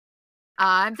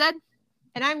I'm Zed.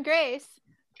 And I'm Grace.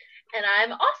 And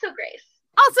I'm also Grace.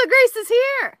 Also, Grace is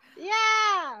here.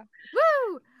 Yeah.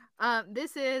 Woo!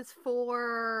 This is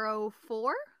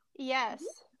 404. Yes.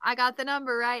 I got the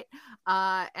number right.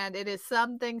 And it is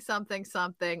something,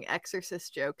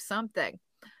 Exorcist joke, something.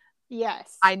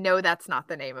 Yes. I know that's not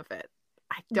the name of it.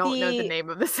 I don't know the name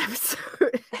of this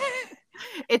episode.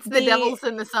 It's the devils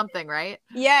in the something, right?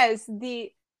 Yes,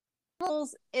 the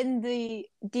devils in the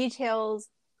details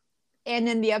and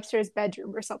in the upstairs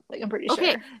bedroom or something, I'm pretty sure.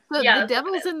 Okay, so the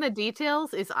devils in the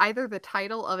details is either the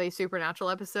title of a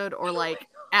Supernatural episode or like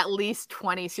at least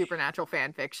 20 Supernatural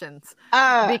fan fictions.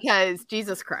 Because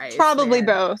Jesus Christ. Probably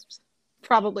both.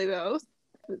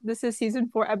 This is season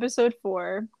 4, episode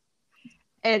 4.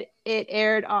 It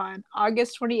aired on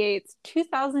August 28th,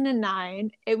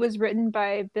 2009. It was written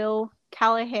by Bill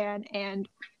Callahan and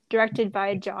directed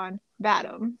by John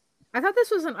Badham. I thought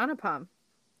this was an Anupam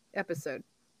episode.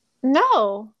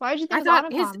 No. Why did you think I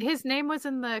thought his name was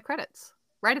in the credits.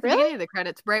 Right at the beginning of the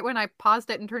credits. Right when I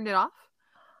paused it and turned it off.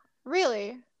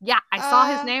 Really? Yeah, I saw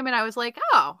his name and I was like,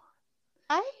 oh.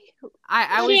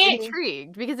 I was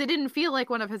intrigued because it didn't feel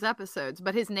like one of his episodes,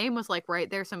 but his name was like right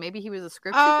there, so maybe he was a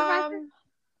script supervisor?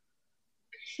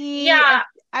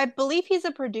 I believe he's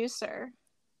a producer.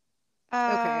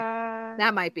 Okay.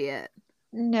 That might be it.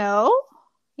 No,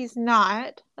 he's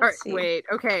not. Let's see. Wait,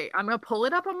 okay. I'm going to pull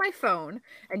it up on my phone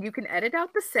and you can edit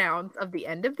out the sounds of the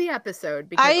end of the episode.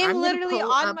 Because I am literally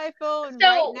on my phone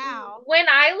right now. When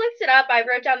I looked it up, I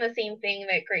wrote down the same thing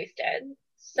that Grace did.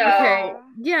 So okay.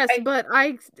 Yes, but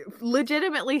I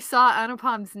legitimately saw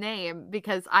Anupam's name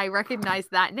because I recognize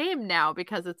that name now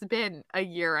because it's been a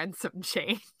year and some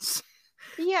change.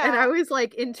 Yeah. And I was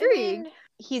like intrigued.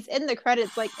 He's in the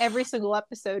credits like every single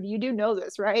episode. You do know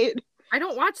this, right? I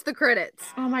don't watch the credits.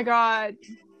 Oh my god.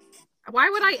 Why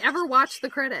would I ever watch the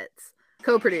credits?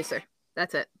 Co-producer.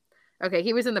 That's it. Okay,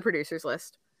 he was in the producers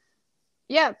list.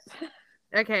 Yep.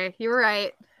 Okay, you were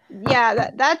right.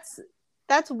 Yeah,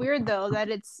 that's weird though that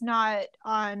it's not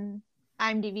on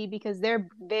IMDb because they're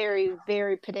very,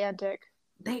 very pedantic.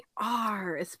 They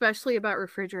are, especially about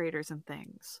refrigerators and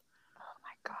things. Oh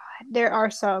my god. There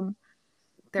are some.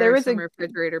 There are some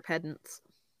refrigerator pedants.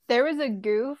 There was a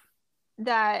goof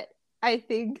that I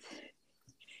think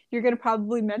you're gonna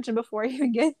probably mention before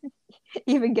you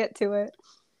even get to it.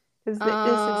 This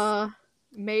is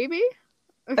maybe.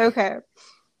 Okay.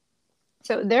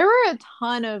 So there were a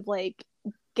ton of like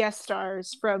guest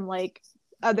stars from like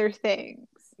other things.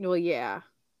 Well, yeah.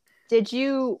 Did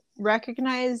you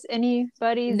recognize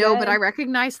anybody? No, but I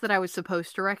recognized that I was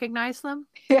supposed to recognize them.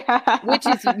 Yeah. Which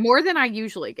is more than I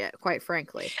usually get, quite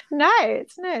frankly.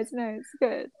 Nice.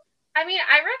 Good. I mean,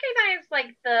 I recognize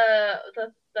like the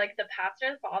pastor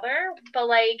and father, but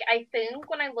like I think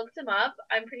when I looked him up,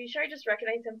 I'm pretty sure I just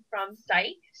recognized him from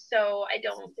Psych, so I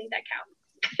don't think that counts.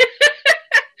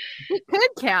 It could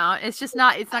count. It's just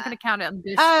not. It's not going to count on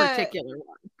this particular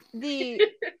one. The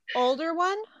older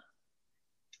one.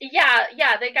 Yeah.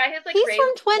 The guy who's like he's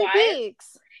from Twin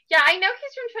Peaks. Yeah, I know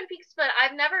he's from Twin Peaks, but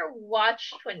I've never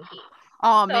watched Twin Peaks.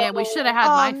 Oh man, we should have had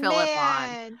my Philip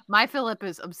on. My Philip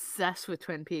is obsessed with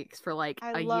Twin Peaks for like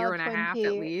a year and a half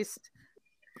at least.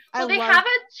 Well, they have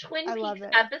a Twin Peaks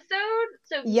episode,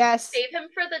 so yes, save him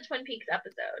for the Twin Peaks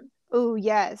episode. Oh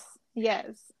yes.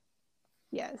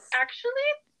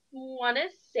 Actually, want to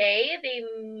say they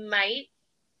might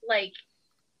like.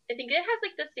 I think it has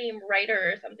like the same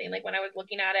writer or something. Like when I was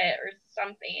looking at it or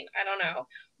something, I don't know.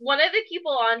 One of the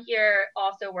people on here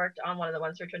also worked on one of the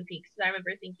ones for Twin Peaks, and I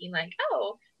remember thinking like,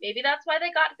 oh, maybe that's why they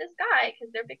got this guy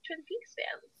because they're big Twin Peaks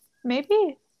fans.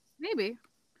 Maybe.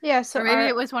 Yeah. So or maybe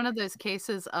it was one of those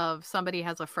cases of somebody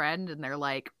has a friend and they're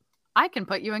like, I can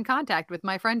put you in contact with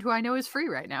my friend who I know is free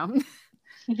right now.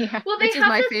 Yeah. Well, which is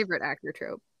my favorite actor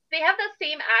trope. They have the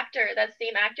same actor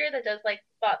that does like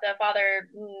the father.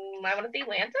 I want to say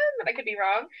Lanton, but I could be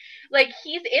wrong. Like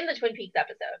he's in the Twin Peaks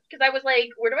episode because I was like,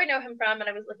 where do I know him from? And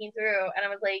I was looking through, and I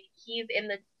was like, he's in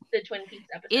the Twin Peaks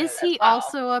episode. Is he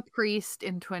also a priest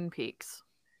in Twin Peaks?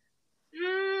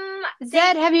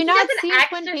 Zed, have you not seen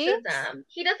Twin Peaks?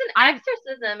 He does an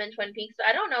exorcism in Twin Peaks, so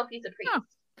I don't know if he's a priest. Oh.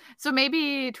 So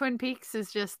maybe Twin Peaks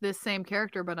is just this same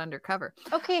character but undercover.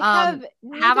 Okay, have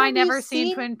I never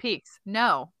seen Twin Peaks?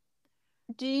 No.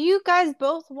 Do you guys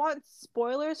both want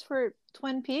spoilers for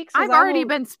Twin Peaks? I've already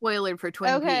been spoiled for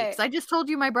Twin Peaks. I just told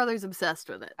you my brother's obsessed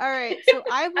with it. All right, so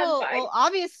I will. Well,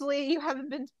 obviously you haven't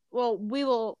been. Well, we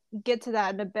will get to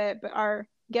that in a bit. But our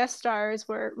guest stars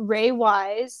were Ray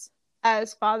Wise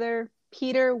as Father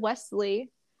Peter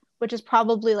Wesley, which is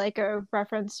probably like a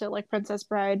reference to like Princess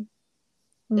Bride.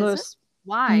 Most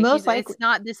Why? Most likely, it's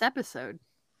not this episode.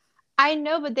 I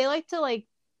know, but they like to like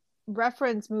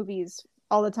reference movies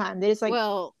all the time. They just like.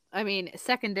 Well, I mean,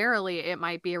 secondarily, it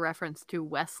might be a reference to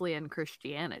Wesleyan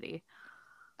Christianity.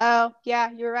 Oh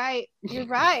yeah, you're right. You're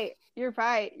right. You're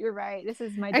right. You're right. This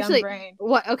is my dumb brain.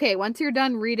 What? Okay, once you're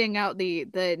done reading out the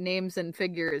names and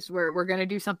figures, we're gonna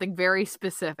do something very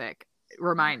specific.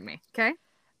 Remind me, okay?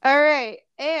 All right,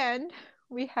 and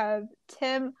we have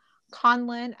Tim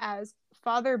Conlon as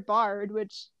Father Bard.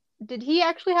 Which did he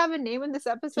actually have a name in this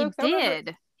episode? He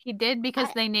did. He did because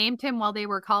they named him while they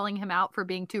were calling him out for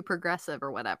being too progressive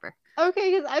or whatever.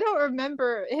 Okay, because I don't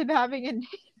remember him having a name.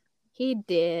 He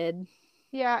did.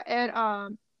 Yeah,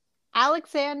 and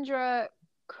Alexandra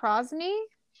Krosny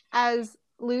as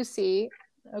Lucy.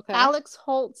 Okay. Alex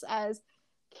Holtz as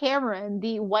Cameron,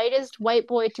 the whitest white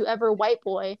boy to ever white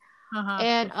boy.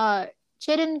 And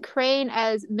Chidden Crane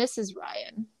as Mrs.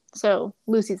 Ryan. So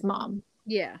Lucy's mom.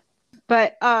 Yeah.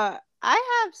 But I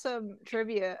have some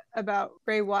trivia about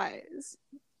Ray Wise.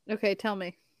 Okay, tell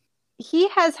me. He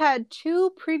has had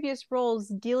 2 previous roles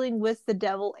dealing with the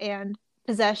devil and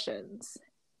possessions.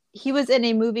 He was in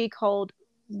a movie called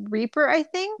Reaper, I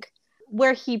think,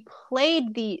 where he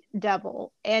played the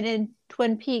devil. And in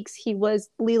Twin Peaks, he was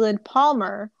Leland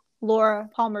Palmer, Laura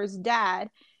Palmer's dad,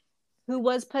 who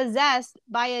was possessed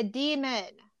by a demon.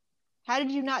 How did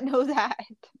you not know that?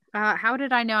 How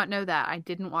did I not know that? I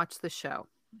didn't watch the show.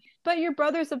 But your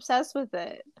brother's obsessed with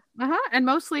it. And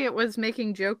mostly it was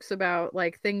making jokes about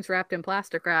like things wrapped in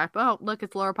plastic wrap. Oh, look,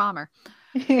 it's Laura Palmer.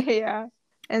 Yeah.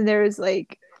 And there's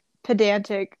like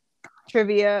pedantic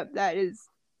trivia that is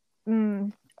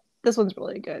this one's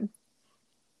really good.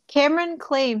 Cameron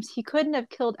claims he couldn't have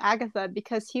killed Agatha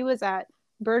because he was at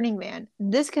Burning Man.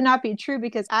 This cannot be true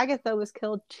because Agatha was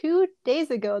killed 2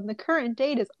 days ago and the current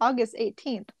date is August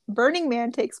 18th. Burning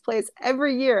Man takes place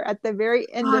every year at the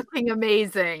very end of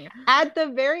amazing. At the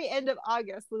very end of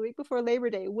August, the week before Labor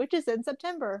Day, which is in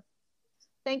September.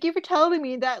 Thank you for telling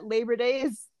me that Labor Day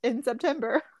is in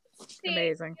September. See,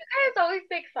 amazing. You guys always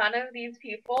make fun of these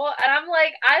people, and I'm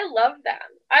like, I love them.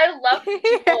 I love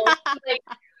people who, like,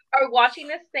 are watching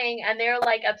this thing and they're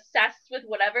like obsessed with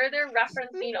whatever they're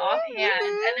referencing offhand,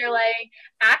 and they're like,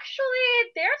 actually,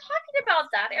 they're talking about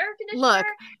that air conditioner. Look,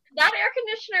 that air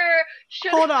conditioner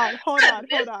should hold on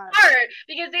because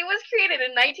it was created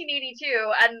in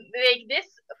 1982 and like this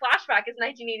flashback is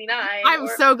 1989. I'm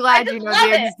so glad you know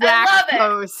the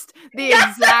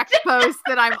exact post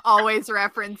that I'm always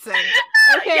referencing.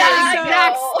 Okay, yeah, the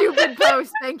exact stupid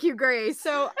post. Thank you, Grace.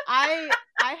 So I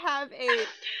have a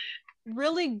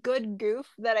really good goof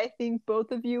that I think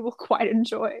both of you will quite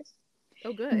enjoy.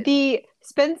 Oh, good. The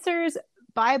Spencer's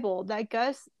Bible that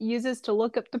Gus uses to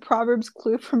look up the Proverbs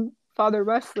clue from Father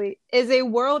Wesley is a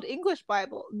World English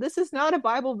Bible. This is not a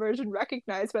Bible version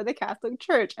recognized by the Catholic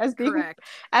Church as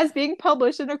being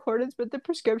published in accordance with the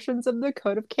prescriptions of the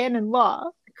Code of Canon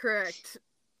Law. Correct.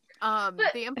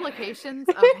 The implications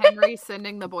of Henry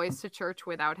sending the boys to church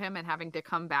without him and having to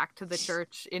come back to the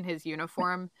church in his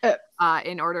uniform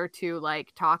in order to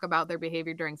like talk about their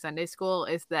behavior during Sunday school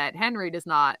is that Henry is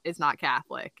not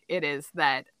Catholic. It is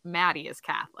that Maddie is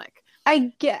Catholic.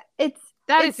 I get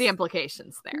that is the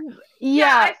implications there.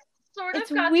 Yeah. I sort of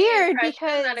got weird the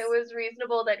because that it was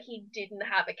reasonable that he didn't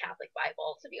have a Catholic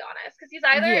Bible, to be honest, because he's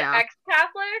either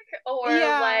ex-Catholic or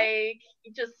like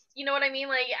just, you know what I mean?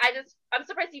 Like I'm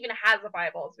surprised he even has a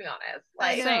Bible, to be honest.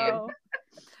 Like,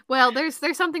 well, there's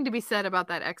something to be said about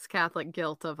that ex-Catholic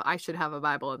guilt of I should have a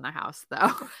Bible in the house,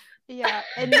 though. Yeah,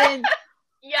 and then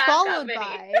followed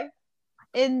by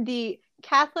in the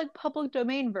Catholic public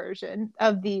domain version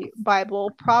of the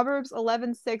Bible, Proverbs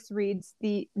 11:6 reads,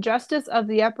 "The justice of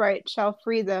the upright shall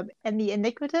free them, and the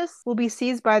iniquitous will be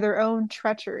seized by their own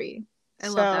treachery." I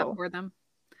love that for them.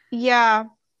 Yeah,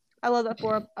 I love that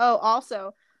for them. Oh,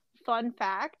 also, fun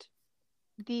fact,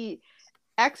 the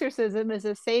exorcism is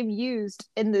the same used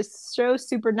in the show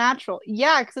Supernatural.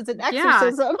 Yeah, because it's an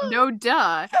exorcism. Yeah, no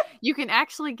duh. You can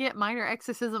actually get minor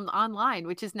exorcisms online,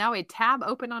 which is now a tab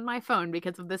open on my phone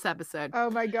because of this episode.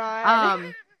 Oh my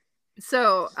god.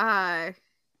 So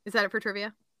is that it for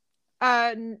trivia?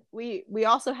 We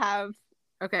also have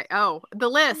the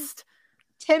list.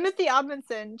 Timothy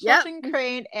Amundsen, Justin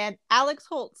Crane, and Alex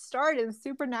Holt starred in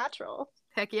Supernatural.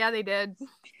 Heck yeah, they did.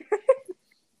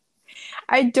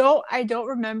 I don't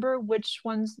remember which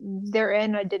ones they're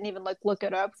in. I didn't even look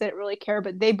it up because I didn't really care,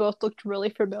 but they both looked really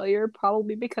familiar,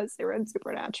 probably because they were in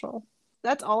Supernatural.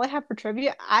 That's all I have for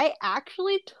trivia. I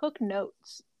actually took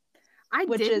notes,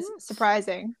 which is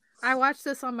surprising. I watched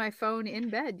this on my phone in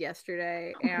bed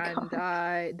yesterday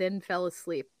and then fell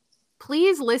asleep.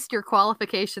 Please list your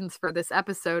qualifications for this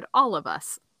episode, all of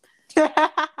us.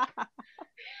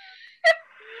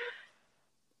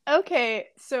 Okay,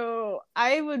 so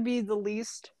I would be the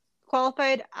least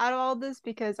qualified out of all this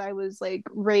because I was like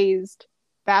raised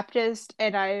Baptist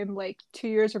and I am like 2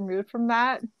 years removed from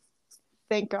that.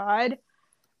 Thank God.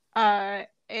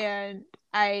 And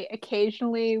I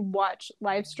occasionally watch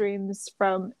live streams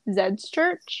from Zed's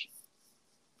church.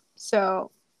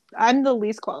 So I'm the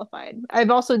least qualified. I've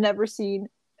also never seen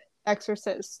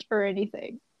Exorcist or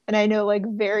anything. And I know like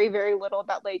very, very little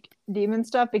about like demon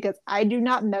stuff because I do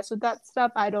not mess with that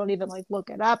stuff. I don't even like look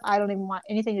it up. I don't even want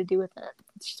anything to do with it.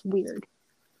 It's just weird.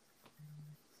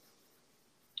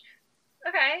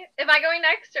 Okay. Am I going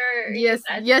next or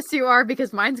yes you are,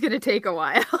 because mine's gonna take a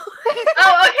while.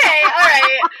 Oh, okay, all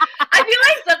right. I feel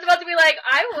like that's about to be like,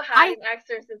 I will have an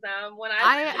exorcism when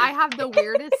I have the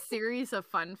weirdest series of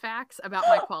fun facts about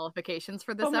my qualifications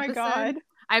for this episode. Oh my God.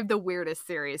 I have the weirdest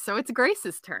series, so it's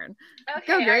Grace's turn.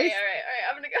 Okay, go, Grace. All right.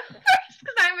 I'm gonna go first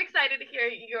because I'm excited to hear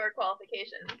your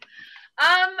qualifications.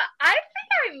 I think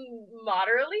I'm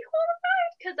moderately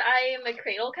qualified because I am a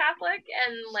cradle Catholic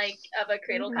and like of a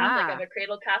cradle Catholic of a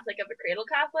cradle Catholic of a cradle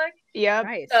Catholic. Yeah.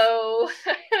 Right. So,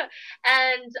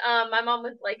 and my mom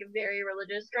was like very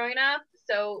religious growing up,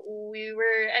 so we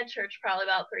were at church probably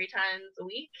about 3 times a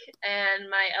week. And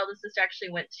my eldest sister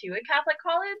actually went to a Catholic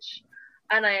college.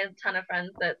 And I had a ton of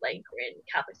friends that like were in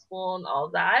Catholic school and all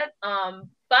of that.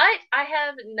 But I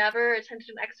have never attended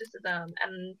an exorcism,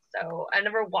 and so I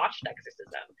never watched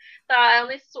exorcism. So I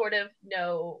only sort of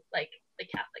know like the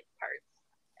Catholic parts.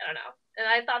 I don't know, and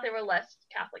I thought there were less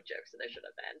Catholic jokes than there should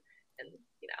have been. And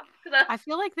you know, because I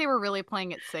feel like they were really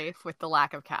playing it safe with the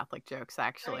lack of Catholic jokes.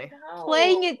 Actually,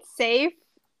 playing it safe.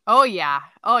 Oh yeah,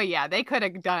 they could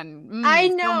have done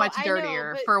so much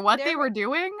dirtier for what they were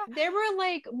doing. There were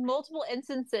like multiple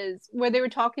instances where they were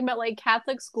talking about like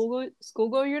Catholic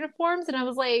schoolgirl uniforms, and I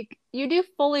was like, you do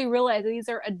fully realize that these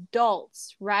are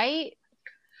adults, right?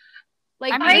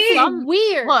 Like, I mean,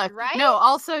 weird. Look, right? No,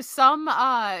 also some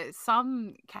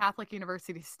Catholic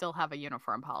universities still have a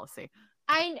uniform policy.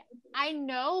 I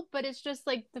know, but it's just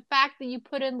like the fact that you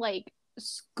put in like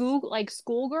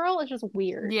schoolgirl is just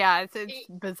weird. Yeah, it's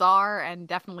bizarre and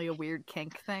definitely a weird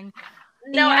kink thing.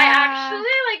 No, yeah. I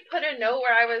actually like put a note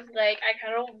where I was like, I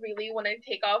kind of really want to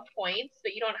take off points,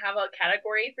 but you don't have a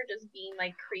category for just being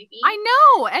like creepy. I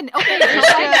know, and okay,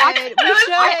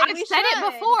 I've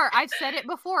said it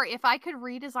before. If I could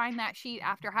redesign that sheet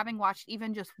after having watched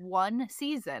even just one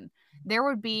season, there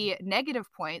would be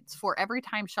negative points for every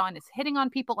time Sean is hitting on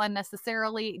people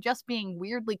unnecessarily, just being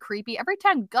weirdly creepy. Every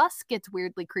time Gus gets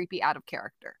weirdly creepy out of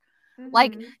character.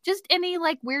 Like, just any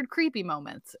like weird creepy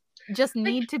moments just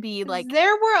need to be like.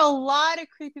 There were a lot of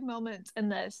creepy moments in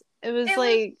this. It was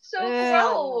so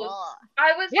gross.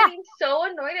 I was getting so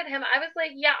annoyed at him. I was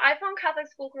like, yeah, I found Catholic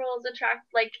schoolgirls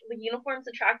the uniforms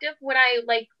attractive when I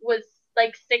like was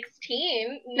like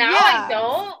 16. Now I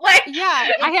don't. Like,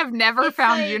 I have never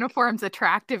found uniforms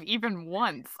attractive even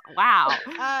once. Wow.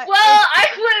 I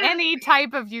was any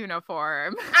type of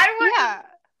uniform. I was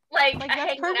like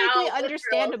that's perfectly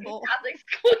understandable. Catholic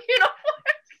school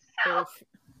uniforms.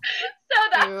 So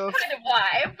that's kind of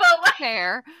why. But like,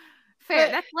 fair.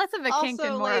 That's less of a kink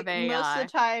and more like, of a. Most of the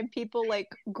time, people like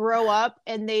grow up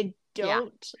and they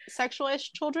don't sexualize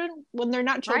children when they're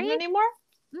not children anymore.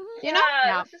 Mm-hmm. You know,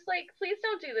 it's just like, please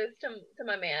don't do this to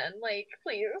my man. Like,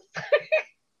 please.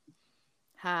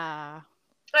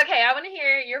 Okay, I want to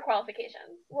hear your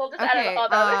qualifications. We'll just edit all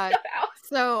the other stuff out.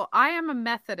 So I am a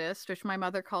Methodist, which my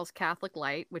mother calls Catholic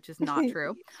Light, which is not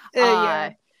true.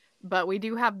 But we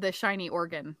do have the shiny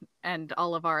organ, and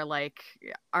all of our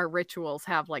our rituals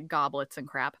have like goblets and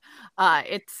crap.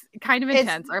 It's kind of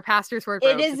intense. Our pastors were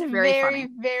gross. It is very, funny.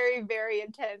 very, very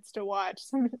intense to watch.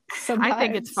 Sometimes. I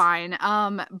think it's fine.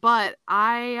 But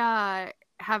I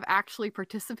have actually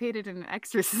participated in an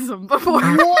exorcism before.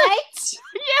 What?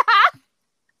 Yeah.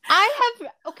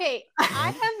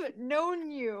 I have known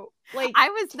you like I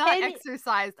was not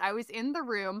exorcised. I was in the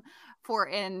room for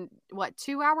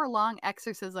 2-hour long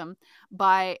exorcism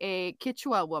by a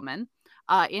Quechua woman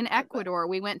in Ecuador.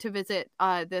 We went to visit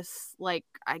this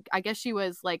I guess she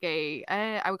was like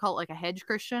I would call it like a hedge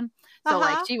Christian. So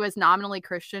like she was nominally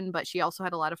Christian, but she also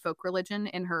had a lot of folk religion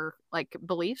in her like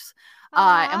beliefs.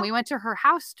 And we went to her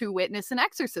house to witness an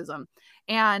exorcism.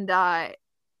 And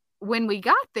when we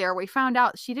got there, we found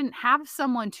out she didn't have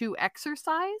someone to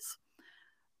exorcise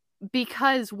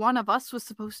because one of us was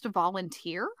supposed to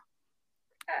volunteer.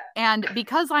 And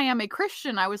because I am a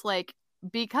Christian, I was like,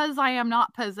 because I am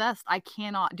not possessed, I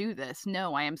cannot do this.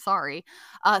 No, I am sorry.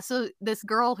 So this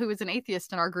girl who was an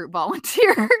atheist in our group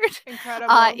volunteered.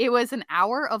 Incredible. It was an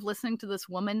hour of listening to this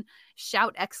woman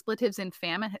shout expletives in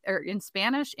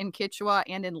Spanish, in Quechua,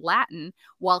 and in Latin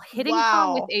while hitting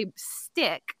her with a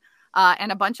stick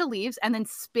and a bunch of leaves and then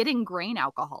spitting grain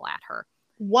alcohol at her.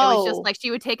 Whoa. It was just like she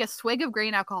would take a swig of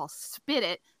grain alcohol, spit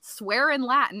it, swear in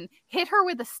Latin, hit her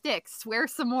with a stick, swear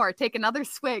some more, take another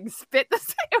swig, spit the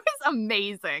stick. It was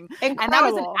amazing. Incredible. And that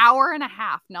was an hour and a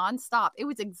half nonstop. It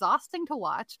was exhausting to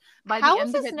watch. By the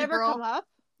end of it, never come up?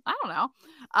 I don't know.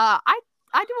 I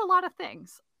do a lot of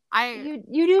things. You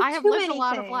do. I have lived a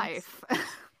lot of life.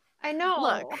 I know.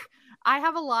 Look, I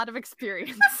have a lot of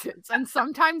experiences and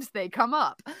sometimes they come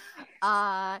up.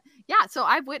 Yeah, so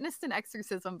I've witnessed an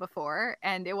exorcism before,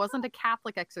 and it wasn't a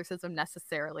Catholic exorcism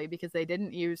necessarily because they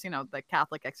didn't use, the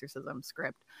Catholic exorcism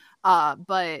script.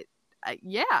 But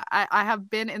yeah, I have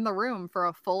been in the room for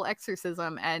a full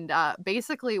exorcism, and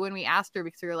basically when we asked her,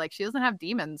 because we were like, she doesn't have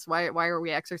demons, why are we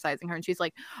exorcising her? And she's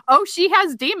like, oh, she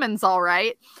has demons, all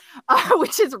right.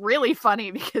 Which is really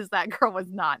funny because that girl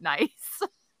was not nice.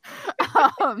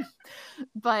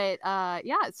 But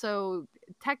yeah, so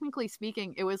technically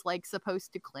speaking, it was like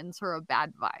supposed to cleanse her of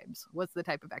bad vibes, was the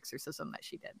type of exorcism that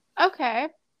she did. Okay.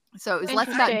 So it was less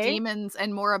about demons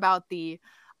and more about the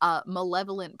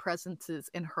malevolent presences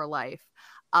in her life.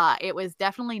 It was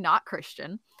definitely not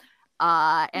Christian.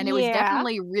 And it was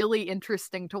definitely really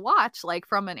interesting to watch, like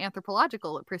from an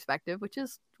anthropological perspective, which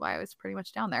is why I was pretty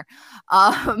much down there.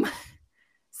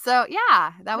 So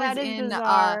yeah, that was in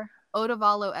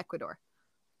Otavalo, Ecuador.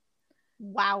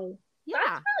 Wow. Yeah.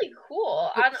 That's really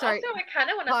cool. Oops, sorry. Also, I kind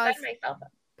of want to sign myself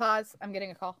up. Pause. I'm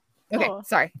getting a call. Okay,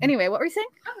 sorry. Anyway, what were you saying?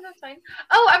 Oh, that's fine.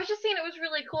 Oh, I was just saying it was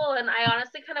really cool, and I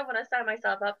honestly kind of want to sign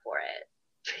myself up for it.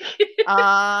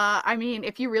 I mean,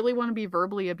 if you really want to be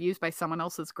verbally abused by someone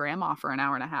else's grandma for an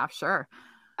hour and a half, sure.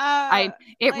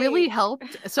 It really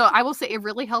helped. So I will say it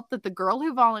really helped that the girl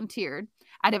who volunteered,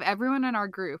 out of everyone in our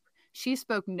group, she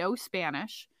spoke no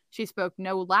Spanish. She spoke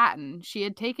no Latin. She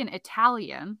had taken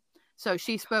Italian. So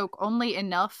she spoke only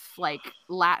enough like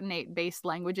Latinate-based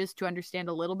languages to understand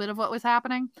a little bit of what was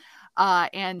happening.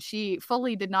 And she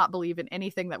fully did not believe in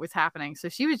anything that was happening. So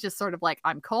she was just sort of like,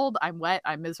 I'm cold, I'm wet,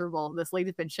 I'm miserable. This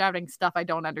lady's been shouting stuff I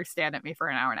don't understand at me for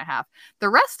an hour and a half. The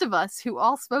rest of us, who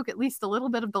all spoke at least a little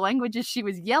bit of the languages she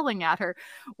was yelling at her,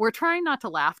 were trying not to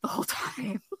laugh the whole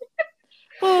time.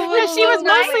 She was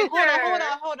mostly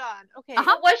hold on. Okay.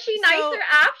 Was she nicer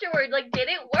afterward? Like, did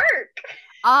it work?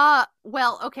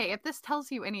 Well, okay, if this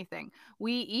tells you anything,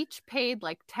 we each paid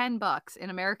like $10 in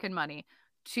American money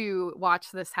to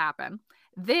watch this happen.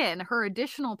 Then her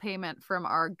additional payment from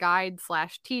our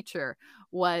guide/teacher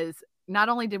was, not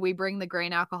only did we bring the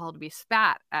grain alcohol to be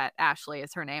spat at, Ashley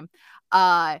is her name,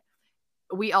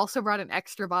 we also brought an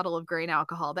extra bottle of grain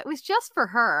alcohol that was just for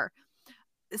her.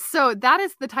 So that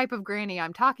is the type of granny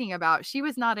I'm talking about. She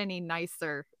was not any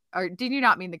nicer. Or did you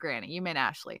not mean the granny? You meant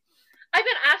Ashley. I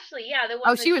meant Ashley, yeah. The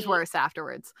one she was worse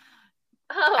afterwards.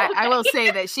 Oh, okay. I will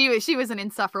say that she was an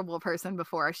insufferable person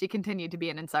before. She continued to be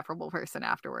an insufferable person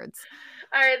afterwards.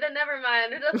 All right, then never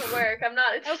mind. It doesn't work. I'm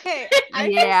not. Okay,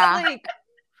 I just like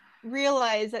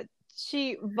realized that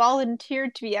she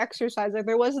volunteered to be exercised. Like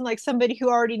there wasn't like somebody who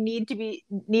already needed to be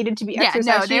exercised.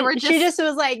 No, they were just... She just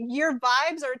was like, your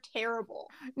vibes are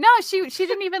terrible. No, she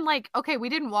didn't even like. Okay, we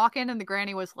didn't walk in and the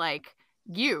granny was like,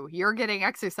 you're getting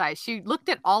exercise. She looked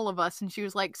at all of us and she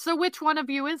was like, so which one of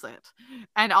you is it?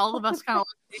 And all of us kind of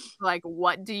like,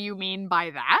 what do you mean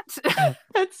by that?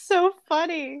 That's so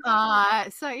funny.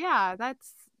 So yeah,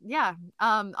 that's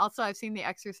also I've seen The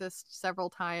Exorcist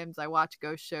several times. I watch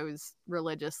ghost shows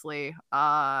religiously.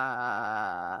 I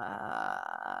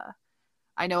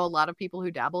know a lot of people who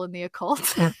dabble in the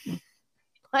occult.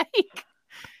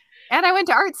 And I went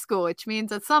to art school, which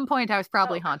means at some point I was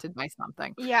probably haunted by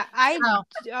something. Yeah, I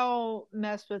don't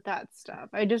mess with that stuff.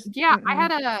 I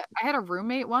had a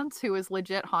roommate once who was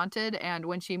legit haunted, and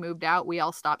when she moved out, we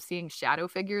all stopped seeing shadow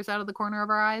figures out of the corner of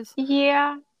our eyes.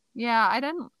 Yeah, I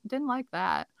didn't like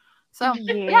that. So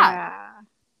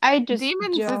I just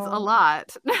demons is a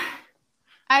lot.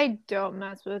 I don't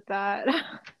mess with that.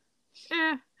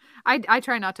 I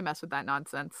try not to mess with that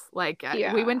nonsense. Like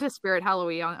we went to Spirit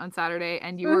Halloween on Saturday,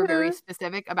 and you were very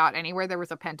specific about anywhere there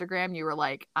was a pentagram. You were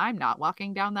like, I'm not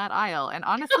walking down that aisle. And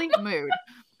honestly, mood.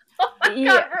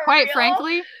 God, quite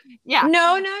frankly, yeah.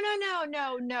 No. No,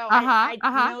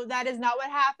 that is not what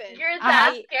happened. You're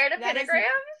that scared of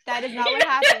pentagrams? That is not what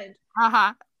happened.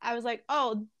 I was like,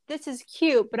 oh, this is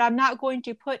cute, but I'm not going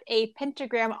to put a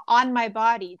pentagram on my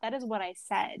body. That is what I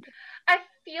said. I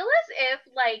feel as if,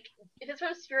 like, if it's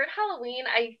from Spirit Halloween,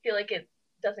 I feel like it's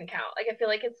doesn't count. Like, I feel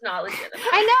like it's not legitimate.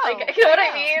 I know. Like, you know what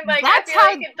I mean? Like, I feel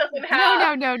like it doesn't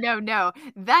have. No.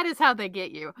 That is how they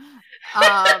get you.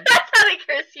 That's how they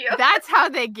curse you. That's how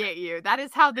they get you. That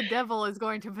is how the devil is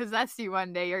going to possess you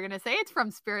one day. You're going to say it's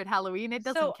from Spirit Halloween. It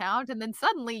doesn't count. And then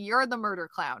suddenly you're the murder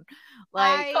clown.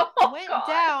 Like, I went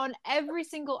down every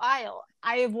single aisle.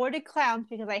 I avoided clowns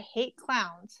because I hate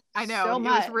clowns. I know. So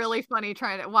much. It was really funny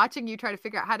watching you try to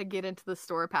figure out how to get into the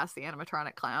store past the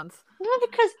animatronic clowns.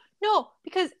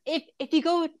 Because if you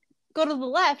go to the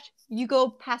left, you go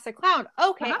past a clown.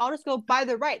 Okay, I'll just go by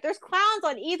the right. There's clowns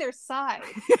on either side.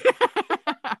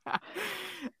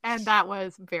 And that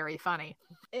was very funny.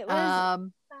 It was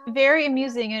very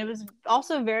amusing, and it was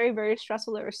also very, very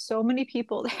stressful. There were so many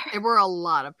people there. There were a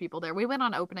lot of people there. We went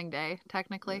on opening day,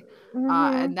 technically,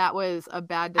 and that was a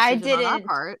bad decision on our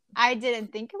part. I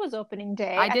didn't think it was opening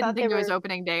day. I didn't think it was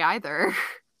opening day either.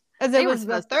 As it was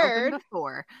the third.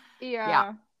 Before.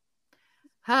 Yeah.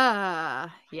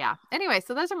 Yeah. Anyway,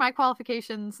 so those are my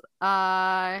qualifications.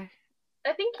 I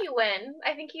think you win.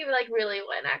 I think you like really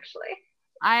win, actually.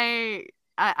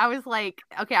 I was like,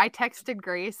 okay, I texted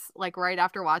Grace like right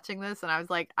after watching this, and I was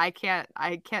like, I can't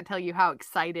tell you how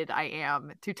excited I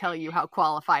am to tell you how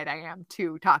qualified I am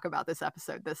to talk about this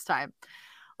episode this time.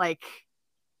 Like,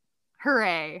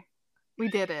 hooray, we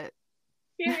did it.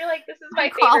 You're like, this is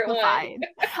my favorite one.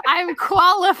 I'm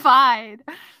qualified.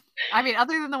 I mean,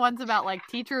 other than the ones about like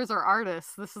teachers or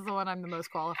artists, this is the one I'm the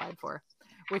most qualified for,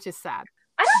 which is sad.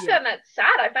 I don't find that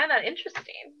sad. I find that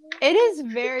interesting. It is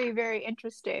very, very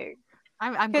interesting.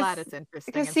 I'm glad it's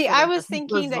interesting. Because see, I was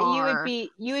thinking that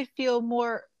you would feel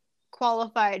more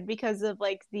qualified because of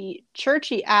like the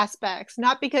churchy aspects,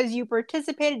 not because you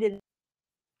participated in.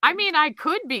 I mean, I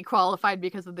could be qualified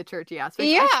because of the churchy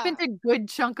aspects. Yeah. I spent a good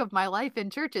chunk of my life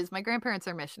in churches. My grandparents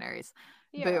are missionaries.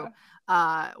 Yeah. Boo.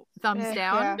 Thumbs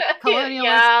down. Yeah.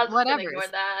 Colonialist, whatever.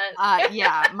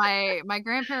 Yeah, my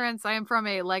grandparents, I am from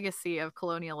a legacy of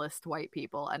colonialist white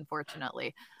people,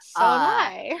 unfortunately. So am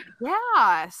I.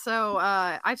 Yeah. So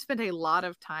I've spent a lot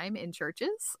of time in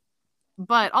churches.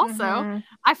 But also,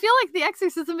 I feel like the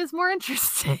exorcism is more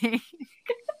interesting.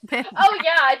 Oh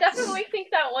yeah, I definitely think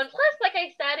that one. Plus, like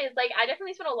I said, is like I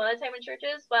definitely spent a lot of time in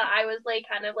churches, but I was like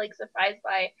kind of like surprised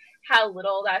by how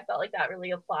little that I felt like that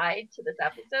really applied to this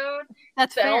episode.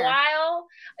 That's been fair. A while.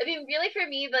 I mean, really for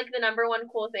me, like the number one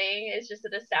cool thing is just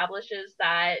it establishes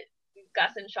that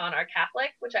Gus and Sean are Catholic,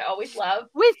 which I always love.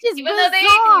 Which is even bizarre. Though they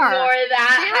ignore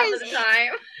that half of the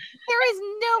time. There is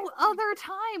no other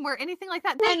time where anything like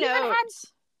that. They even had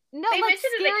they like mentioned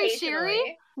Scary it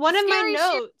Sherry. One of my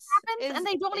notes happens, and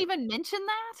they don't even mention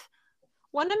that.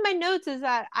 One of my notes is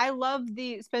that I love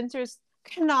the Spencers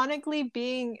canonically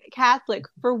being Catholic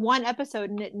for one episode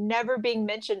and it never being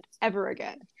mentioned ever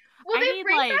again. Well, they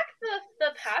bring back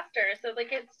the pastor, so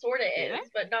like it sort of is,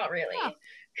 but not really.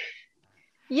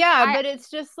 Yeah, but it's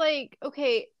just like,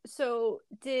 okay, so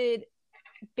did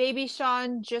baby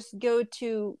Sean just go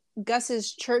to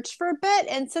Gus's church for a bit?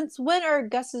 And since when are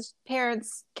Gus's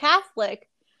parents Catholic?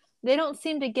 They don't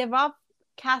seem to give off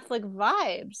Catholic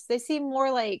vibes. They seem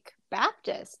more like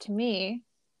Baptist to me.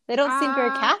 They don't seem very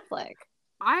Catholic.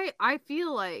 I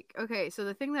feel like, okay, so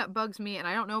the thing that bugs me, and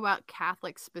I don't know about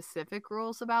Catholic specific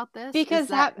rules about this, because is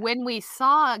that when we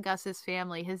saw Gus's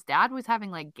family, his dad was having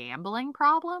like gambling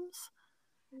problems.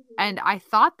 And I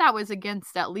thought that was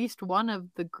against at least one of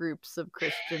the groups of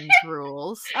Christians'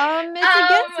 rules. It's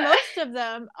against most of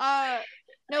them.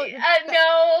 No,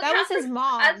 that was his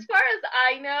mom. As far as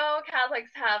I know,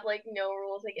 Catholics have like no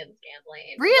rules against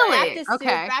gambling. Really?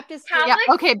 Baptists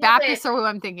Baptists are who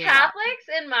I'm thinking Catholics,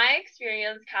 in my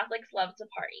experience, Catholics love to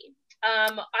party.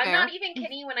 I'm not even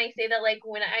kidding when I say that, like,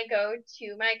 when I go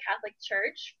to my Catholic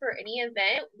church for any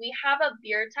event, we have a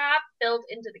beer tap built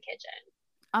into the kitchen.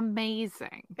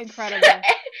 Amazing. Incredible.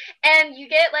 And you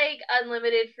get like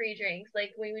unlimited free drinks.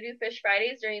 Like when we do Fish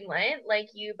Fridays during Lent, like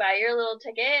you buy your little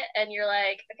ticket and you're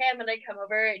like, okay, I'm gonna come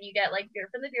over, and you get like beer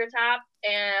from the beer tap,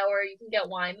 or you can get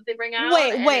wine that they bring out.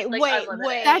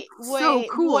 Wait. That's so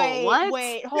cool.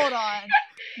 Wait, hold on.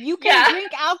 You can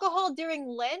drink alcohol during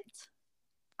Lent?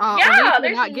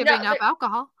 They're not giving up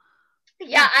alcohol.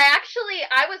 Yeah,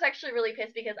 I was actually really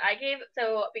pissed because I gave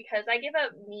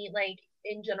up meat like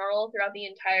in general throughout the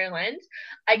entire Lent.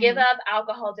 I give up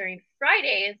alcohol during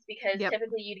Fridays because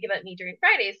typically you'd give up meat during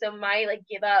Fridays. So my like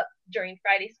give up during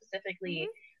Friday specifically,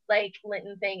 like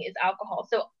Lenten thing is alcohol.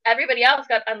 So everybody else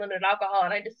got unlimited alcohol,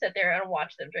 and I just sit there and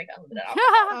watch them drink unlimited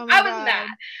alcohol. I was mad.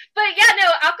 But yeah, no,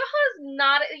 alcohol is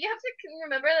not. You have to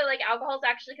remember that like alcohol is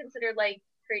actually considered like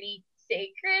pretty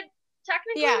sacred.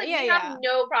 Technically, we have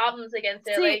no problems against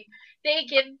it. Like they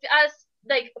give us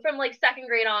like from like second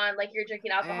grade on, like you're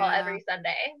drinking alcohol every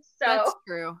Sunday. So that's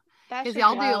true. Because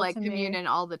y'all do like communion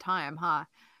all the time, huh?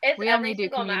 We only do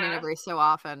communion every so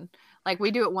often. Like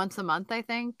we do it once a month, I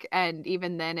think, and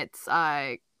even then it's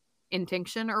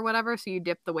intinction or whatever. So you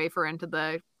dip the wafer into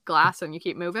the glass and you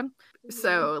keep moving. Mm-hmm.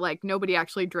 So like nobody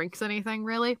actually drinks anything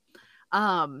really.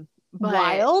 But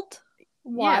wild.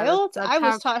 Yeah, I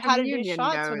was taught how to do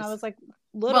shots when I was like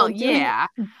little.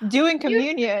 Doing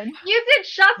communion. You did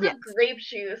shots of grape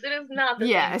juice. It is not the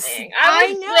same thing.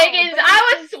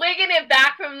 I was swinging it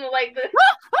back from like the.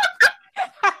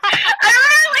 I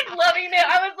remember like loving it.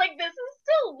 I was like, this is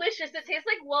delicious. It tastes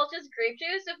like Welch's grape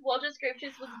juice if Welch's grape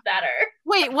juice was better.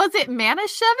 Wait, was it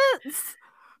Manischewitz?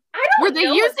 I don't know. Were they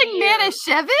using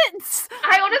Manischewitz?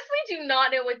 I honestly do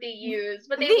not know what they use,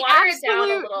 but they water it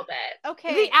down a little bit.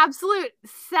 Okay. The absolute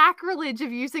sacrilege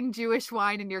of using Jewish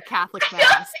wine in your Catholic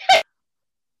mass.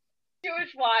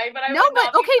 Jewish wine, but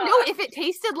if it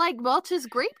tasted like Welch's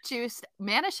grape juice,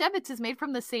 Manischewitz is made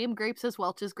from the same grapes as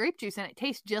Welch's grape juice, and it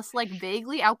tastes just like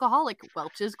vaguely alcoholic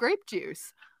Welch's grape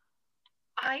juice.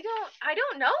 I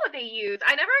don't know what they use.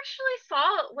 I never actually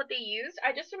saw what they used.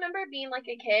 I just remember being like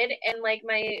a kid, and like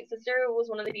my sister was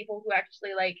one of the people who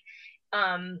actually like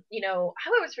you know, I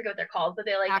always forget what they're called, but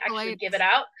they like actually give it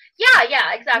out.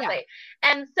 Yeah, exactly.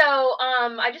 Yeah. And so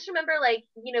I just remember like,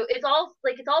 you know, it's all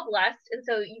blessed, and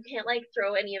so you can't like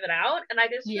throw any of it out. And I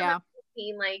just remember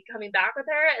seeing like coming back with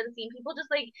her and seeing people just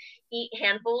like eat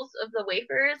handfuls of the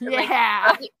wafers and like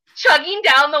chugging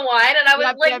down the wine, and I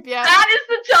was that is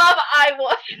the job I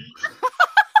want.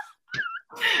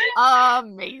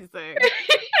 Amazing.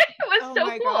 It was so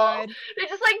cool. God. They're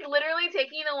just like literally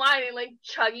taking the wine and like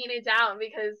chugging it down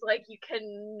because like you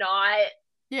cannot.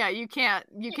 Yeah, you can't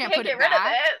put get it rid back.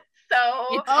 of it. So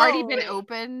it's already been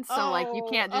opened, so like you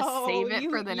can't just save it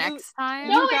for the next time.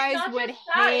 No, you guys would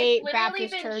hate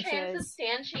Baptist churches. It's literally been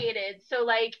transubstantiated, so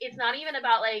like it's not even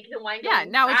about like the wine. Yeah,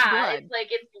 now bad. It's blood. It's like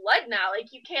it's blood now.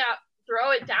 Like you can't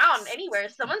throw it down anywhere.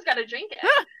 Someone's got to drink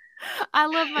it. I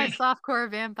love my softcore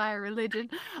vampire religion.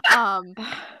 I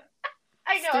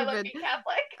know. I love being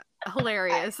Catholic.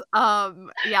 Hilarious.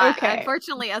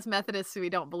 Unfortunately, as Methodists, we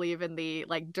don't believe in the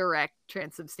like direct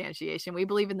transubstantiation. We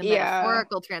believe in the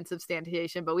metaphorical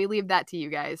transubstantiation, but we leave that to you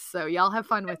guys. So y'all have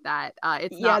fun with that.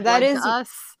 It's not that is us.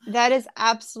 That is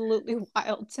absolutely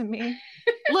wild to me.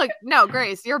 Look, no,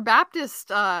 Grace, your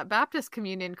Baptist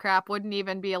communion crap wouldn't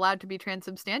even be allowed to be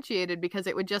transubstantiated because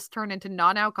it would just turn into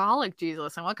non-alcoholic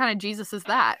Jesus. And what kind of Jesus is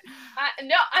that? I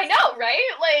know, right?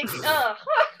 Like,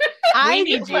 we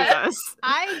need Jesus.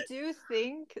 I do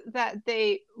think that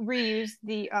they reused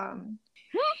the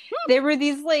there were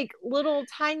these like little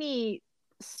tiny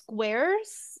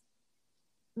squares.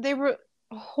 They were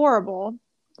horrible.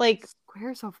 Like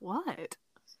squares of what?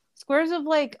 Squares of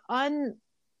like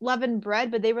unleavened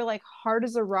bread, but they were like hard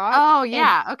as a rock. Oh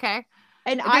yeah, okay.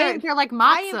 And they're like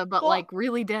matzah, but like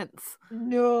really dense.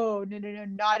 No,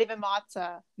 not even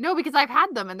matzah. No, because I've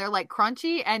had them and they're like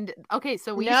crunchy. And okay,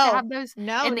 so we used to have those in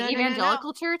the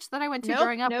evangelical church that I went to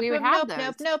growing up. We would have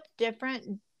those. Nope.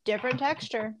 Different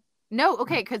texture. No,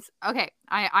 okay,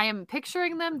 I am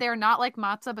picturing them. They're not like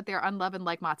matzah, but they're unleavened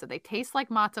like matzah. They taste like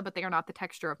matzah, but they are not the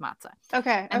texture of matzah.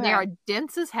 Okay. And they are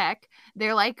dense as heck.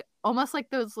 They're like almost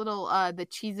like those little the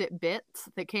Cheez-It bits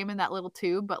that came in that little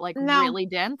tube, but like really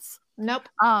dense. Nope.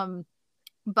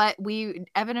 But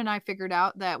Evan and I figured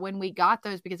out that when we got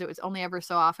those, because it was only ever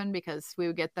so often, because we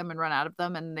would get them and run out of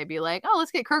them, and they'd be like, "Oh,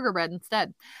 let's get Kroger bread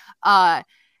instead," and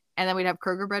then we'd have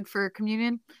Kroger bread for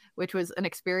communion, which was an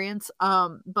experience.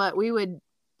 But we would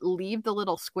leave the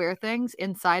little square things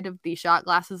inside of the shot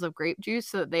glasses of grape juice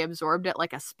so that they absorbed it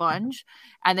like a sponge,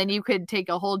 and then you could take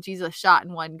a whole Jesus shot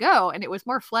in one go, and it was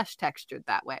more flesh textured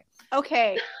that way.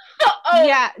 Okay.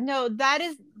 Yeah. No,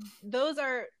 those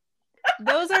are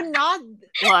not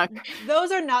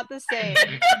those are not the same.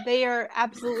 They are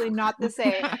absolutely not the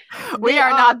same. We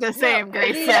are not the same,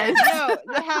 Grace says. No,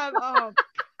 they have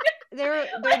they're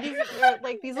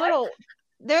these little,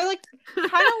 they're like kind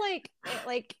of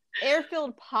like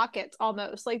air-filled pockets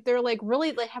almost. Like they're like really,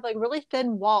 they have like really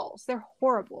thin walls. They're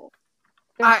horrible.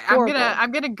 I'm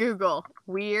gonna Google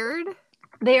weird.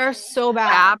 They are so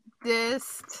bad.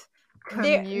 Baptist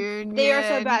communion. They are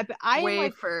so bad, but I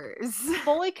wafers. am like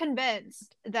fully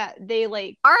convinced that they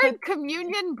like are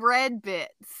communion bread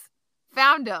bits.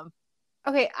 Found them.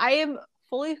 Okay, I am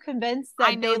fully convinced that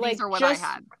I know they these are what just, I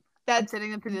had. That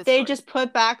sitting in position. They just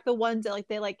put back the ones that like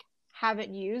they like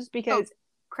haven't used because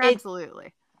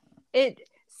absolutely. It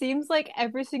seems like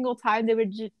every single time they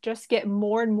would just get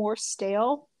more and more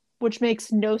stale, which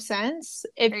makes no sense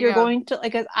if you're going to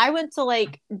like. I went to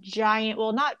like giant,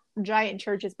 well, not giant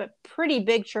churches, but pretty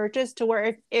big churches, to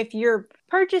where if you're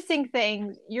purchasing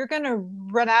things, you're gonna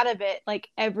run out of it like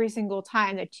every single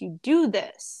time that you do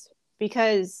this,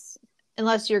 because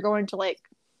unless you're going to like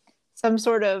some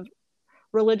sort of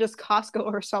religious Costco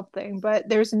or something, but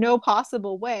there's no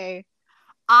possible way.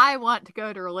 I want to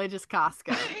go to religious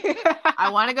Costco. I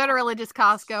want to go to religious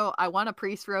Costco. I want a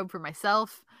priest robe for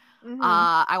myself.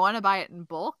 I want to buy it in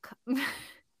bulk.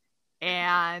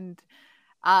 And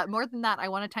more than that, I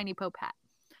want a tiny Pope hat.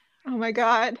 Oh my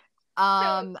god.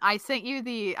 I sent you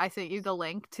the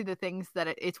link to the things that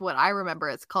it's what I remember.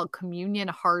 It's called communion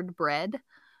hard bread.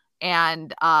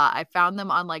 And I found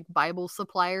them on like Bible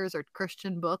Suppliers or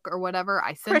Christian Book or whatever.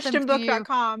 I sent them to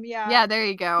Christianbook.com. Yeah, there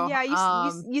you go. Yeah,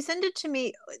 you send it to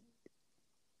me.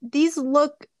 These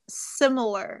look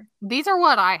similar. These are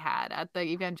what I had at the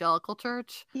evangelical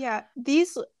church. Yeah,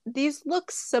 these look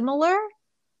similar,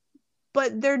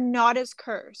 but they're not as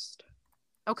cursed.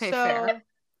 Okay, fair.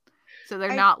 So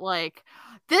they're not like,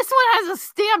 this one has a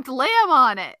stamped lamb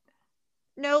on it.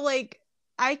 No, like,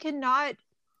 I cannot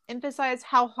emphasize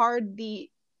how hard the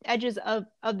edges of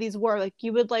these were. Like,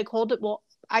 you would like hold it. Well,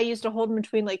 I used to hold them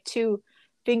between like two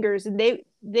fingers, and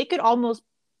they could almost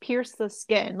pierce the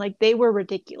skin. Like, they were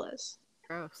ridiculous.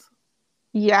 Gross.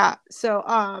 Yeah. So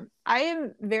I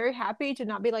am very happy to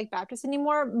not be like Baptist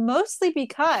anymore, mostly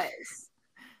because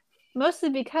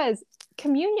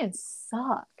communion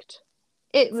sucked.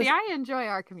 See, I enjoy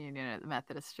our communion at the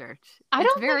Methodist Church.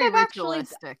 It's very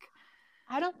ritualistic.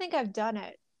 I don't think I've done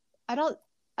it. I don't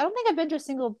think I've been to a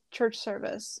single church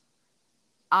service.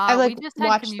 We just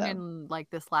had communion like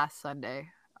this last Sunday.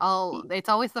 It's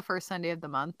always the first Sunday of the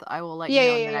month. I will let you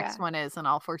know when the next one is, and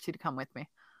I'll force you to come with me.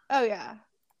 Oh yeah.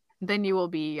 Then you will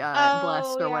be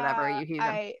blessed or whatever you heathen.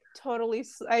 I totally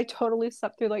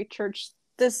slept through like church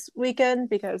this weekend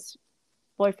because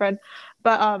boyfriend.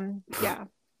 But yeah.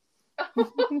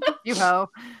 You ho.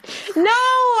 No,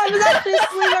 I was actually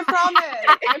asleep. I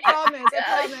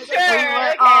promise. Sure, we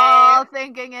were all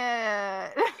thinking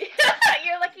it.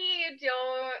 You're lucky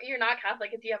you're not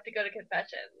Catholic, because you have to go to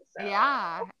confession. So.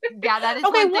 Yeah, that is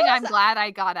one thing I'm glad I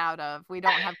got out of. We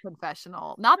don't have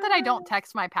confessional. Not that I don't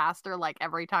text my pastor like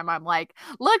every time I'm like,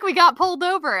 look, we got pulled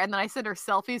over, and then I send her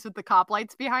selfies with the cop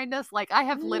lights behind us. Like, I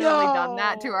have literally done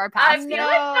that to our pastor. I feel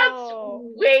like that's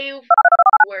way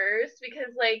worse,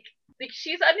 because like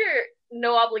she's under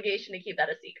no obligation to keep that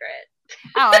a secret.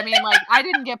 Oh, I mean, like, I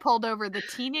didn't get pulled over. The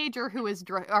teenager who was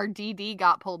our DD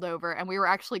got pulled over, and we were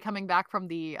actually coming back from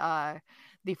the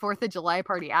 4th of July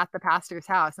party at the pastor's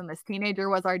house, and this teenager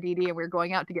was our DD, and we were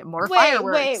going out to get more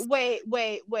fireworks. Wait.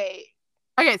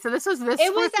 Okay, so this was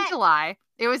 4th of July.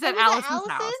 It was at Allison's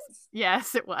house.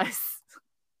 Yes, it was.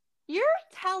 You're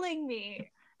telling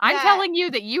me. I'm telling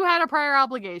you that you had a prior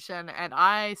obligation, and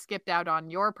I skipped out on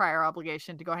your prior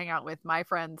obligation to go hang out with my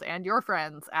friends and your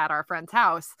friends at our friend's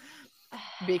house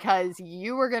because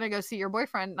you were going to go see your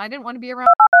boyfriend, and I didn't want to be around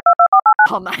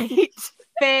all night.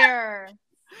 Fair.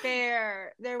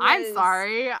 I'm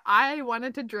sorry. I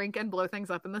wanted to drink and blow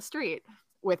things up in the street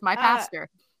with my pastor.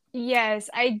 Yes,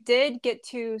 I did get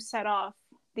to set off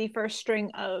the first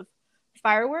string of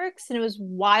fireworks, and it was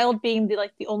wild being the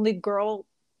only girl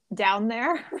down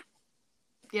there.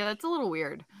 Yeah, that's a little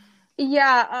weird.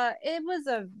 Yeah,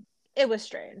 it was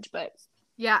strange, but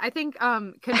yeah, I think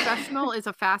confessional is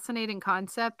a fascinating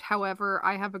concept. However,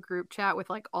 I have a group chat with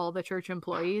like all the church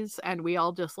employees, and we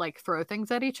all just like throw things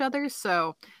at each other.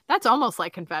 So that's almost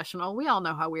like confessional. We all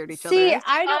know how weird each other is.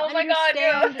 I don't understand. God,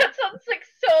 yeah, that sounds like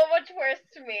so much worse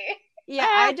to me. Yeah,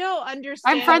 I don't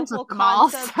understand I'm friends the whole with them all,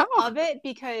 concept of it,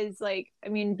 because like, I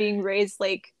mean, being raised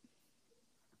like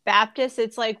Baptist,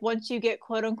 it's like once you get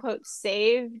quote unquote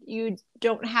saved, you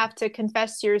don't have to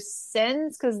confess your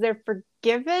sins because they're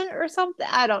forgiven or something.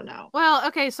 I don't know. Well,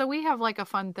 okay, so we have like a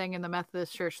fun thing in the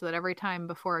Methodist Church that every time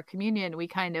before a communion, we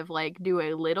kind of like do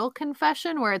a little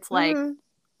confession where it's like,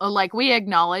 like we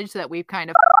acknowledge that we've kind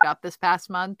of f***ed up this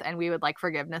past month, and we would like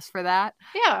forgiveness for that.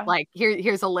 Yeah. Like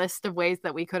here's a list of ways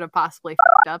that we could have possibly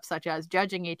f***ed up, such as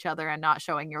judging each other and not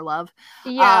showing your love.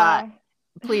 Yeah.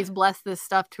 Please bless this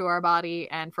stuff to our body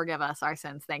and forgive us our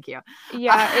sins. Thank you.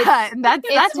 Yeah.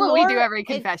 That's what we do every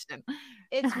confession.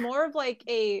 It's more of like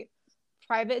a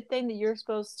private thing that you're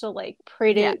supposed to like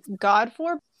pray to God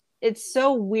for. It's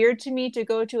so weird to me to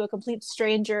go to a complete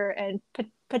stranger and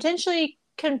potentially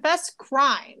confess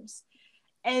crimes.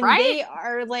 And they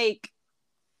are like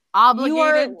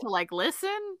obligated to like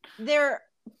listen. They're,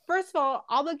 first of all,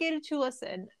 obligated to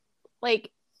listen.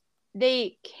 Like,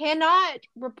 they cannot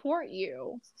report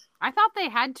you. I thought they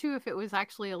had to if it was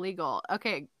actually illegal.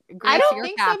 Okay, Grace, I don't you're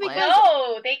think Catholic. so because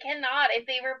no, they cannot. If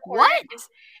they report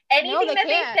anything that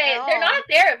they say, they're not a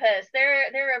therapist.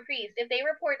 They're a priest. If they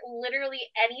report literally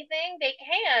anything, they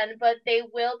can, but they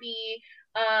will be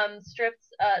stripped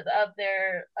of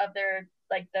their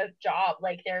like the job.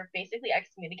 Like they're basically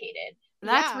excommunicated.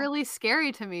 That's really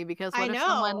scary to me because what if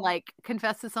someone like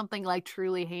confesses something like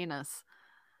truly heinous?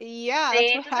 Yeah,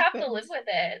 they just have to live with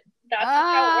it. That's just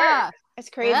how it works. It's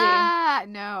crazy.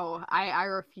 No, I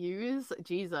refuse.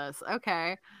 Jesus.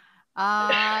 Okay.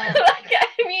 I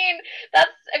mean,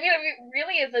 it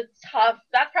really is a tough.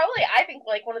 That's probably, I think,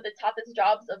 like one of the toughest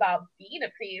jobs about being a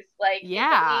priest. Like,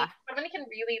 somebody can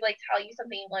really like tell you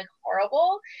something like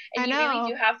horrible, and you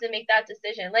really do have to make that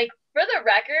decision. Like, for the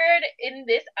record, in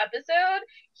this episode,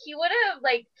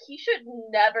 he should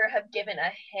never have given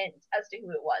a hint as to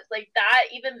who it was. Like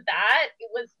it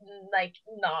was like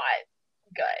not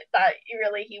good. That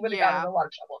he would have gotten in a lot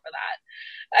of trouble for that.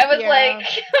 I was like,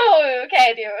 oh,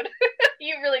 okay, dude.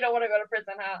 You really don't want to go to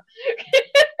prison, huh?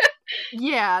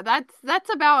 Yeah, that's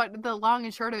about the long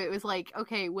and short of it. It was like,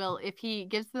 okay, well, if he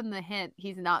gives them the hint,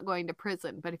 he's not going to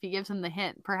prison. But if he gives them the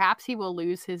hint, perhaps he will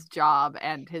lose his job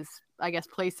and his, I guess,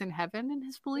 place in heaven in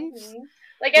his beliefs. Mm-hmm.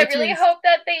 Like, I really hope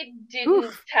that they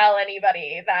didn't tell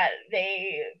anybody that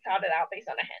they found it out based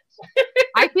on a hint.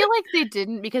 I feel like they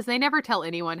didn't, because they never tell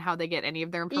anyone how they get any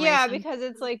of their information. Yeah, because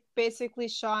it's like basically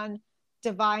Sean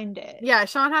divined it. Yeah,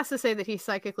 Sean has to say that he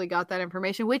psychically got that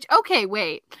information, which, okay,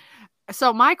 wait.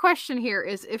 So my question here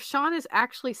is, if Sean is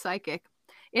actually psychic,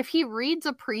 if he reads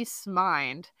a priest's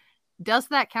mind, does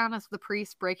that count as the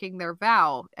priest breaking their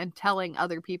vow and telling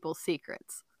other people's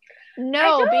secrets?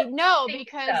 No,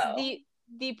 because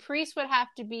the priest would have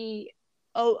to be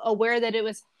aware that it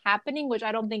was happening, which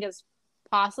I don't think is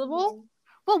possible.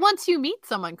 Well, once you meet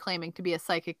someone claiming to be a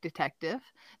psychic detective,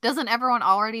 doesn't everyone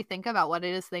already think about what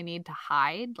it is they need to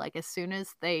hide? Like, as soon as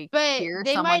they hear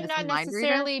they someone might is not a mind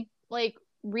necessarily reader? Like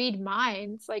read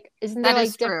minds. Like, isn't that there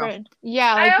is like different? True.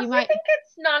 Yeah, like I also think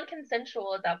it's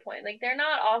non-consensual at that point. Like, they're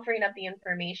not offering up the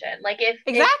information. Like, if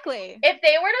they were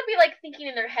to be like thinking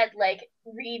in their head, like,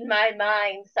 read my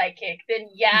mind, psychic, then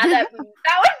yeah, that would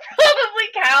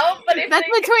probably count. But if that's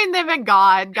between them and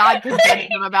God. God can teach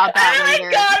them about that later.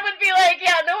 God would be like,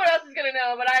 yeah, no one else is gonna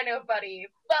know, but I know, buddy.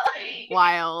 But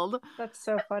wild. That's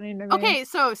so funny to me. Okay,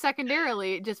 so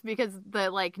secondarily, just because the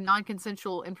like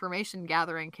non-consensual information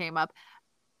gathering came up,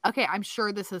 okay, I'm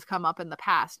sure this has come up in the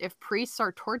past. If priests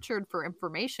are tortured for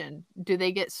information, do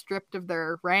they get stripped of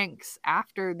their ranks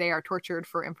after they are tortured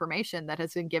for information that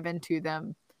has been given to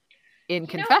them in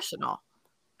confessional?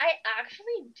 I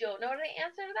actually don't know the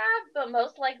answer to that, but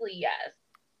most likely yes.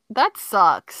 That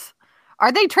sucks.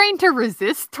 Are they trained to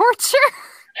resist torture?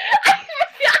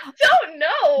 I don't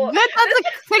know. That's the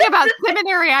thing about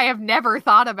seminary I have never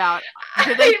thought about.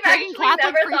 I've actually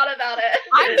never thought about it.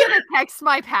 I'm going to text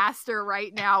my pastor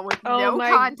right now with no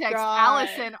context. God.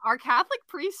 Allison, are Catholic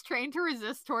priests trained to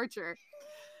resist torture?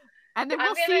 And then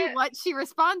we'll see what she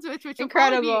responds with, which will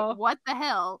probably be, what the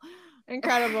hell?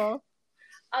 Incredible.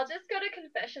 I'll just go to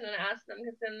confession and ask them,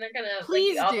 because then they're going to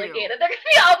be obligated. They're going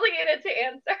to be obligated to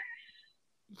answer.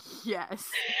 Yes.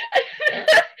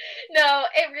 No,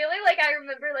 it really, like, I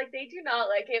remember, like, they do not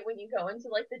like it when you go into,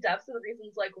 like, the depths of the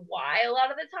reasons, like, why a lot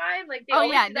of the time. Like, they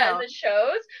always do that in the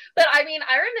shows. But, I mean,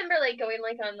 I remember, like, going,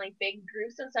 like, on, like, big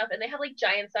groups and stuff, and they have, like,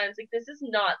 giant signs, like, this is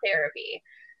not therapy.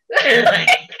 You're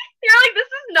like, this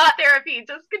is not therapy.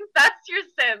 Just confess your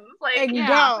sins. Like,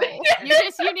 go.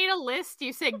 You need a list.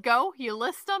 You say go, you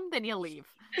list them, then you leave.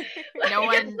 Like,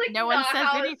 no one says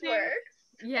anything.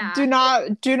 Yeah. Do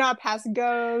not pass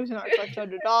go. Do not collect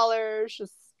 $100.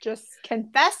 Just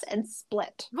confess and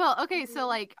split. Well, okay, so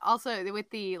like also with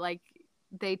the like,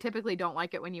 they typically don't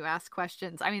like it when you ask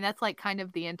questions. I mean, that's like kind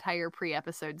of the entire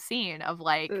pre-episode scene of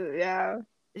like,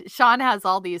 Sean has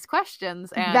all these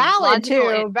questions and valid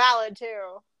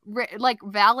too. Like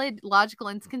valid logical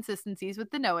inconsistencies with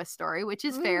the Noah story, which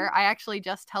is fair. I actually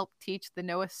just helped teach the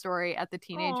Noah story at the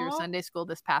teenager Sunday school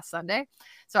this past Sunday,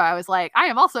 so I was like, I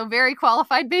am also very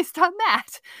qualified based on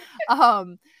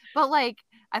that. But like,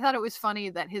 I thought it was funny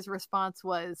that his response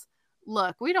was,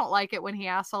 look, we don't like it when he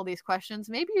asks all these questions.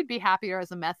 Maybe you'd be happier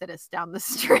as a Methodist down the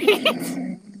street.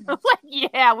 I'm like,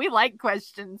 yeah, we like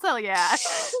questions. Hell yeah.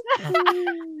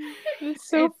 It's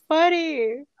so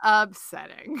funny.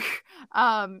 Upsetting.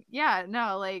 Yeah,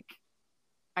 no, like,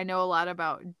 I know a lot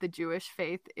about the Jewish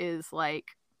faith is like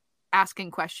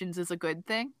asking questions is a good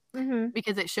thing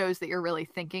because it shows that you're really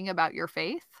thinking about your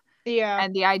faith. Yeah.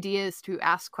 And the idea is to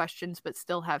ask questions but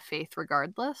still have faith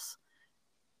regardless.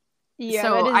 Yeah,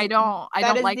 so I don't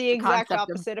like the exact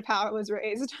concept opposite of how I was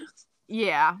raised.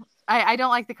 Yeah. I don't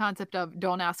like the concept of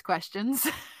don't ask questions.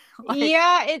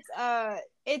 Yeah,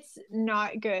 it's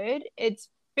not good. It's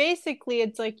basically,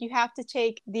 it's like you have to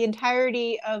take the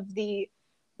entirety of the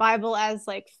Bible as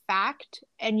like fact,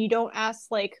 and you don't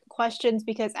ask like questions,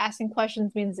 because asking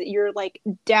questions means that you're like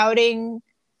doubting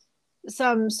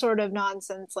some sort of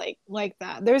nonsense like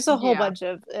that. There's a whole bunch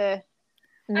of no.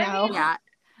 I mean, yeah.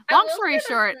 Long story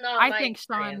short, I think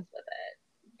Sean with it.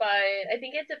 But I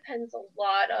think it depends a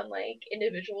lot on like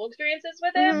individual experiences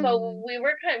with it. But we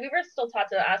were still taught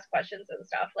to ask questions and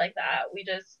stuff like that. We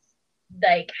just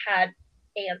like had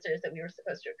answers that we were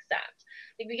supposed to accept.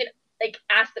 Like we could like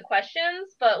ask the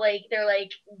questions, but like they're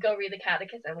like, go read the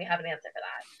catechism. We have an answer for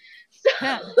that.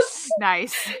 So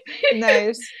nice.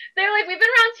 They're like, we've been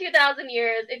around 2,000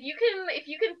 years. If you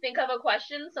can think of a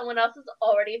question, someone else has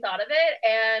already thought of it,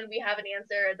 and we have an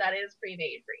answer that is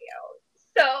pre-made for you.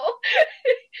 So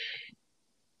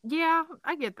yeah,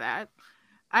 I get that.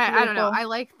 I don't know. I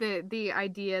like the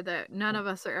idea that none of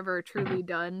us are ever truly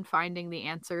done finding the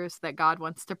answers that God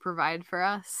wants to provide for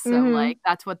us. So like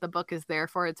that's what the book is there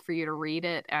for. It's for you to read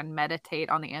it and meditate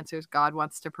on the answers God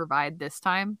wants to provide this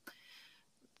time.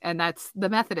 And that's the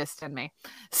Methodist in me.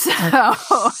 So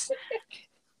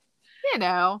you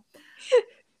know.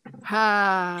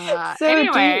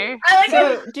 Anyway,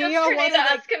 do y'all want to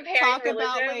like talk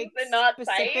about like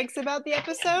specifics about the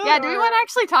episode? Yeah, do we want to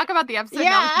actually talk about the episode?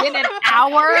 Yeah, in an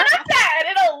hour. We're gonna have to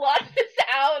edit a lot of this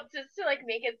out just to like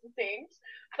make it succinct.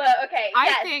 But okay,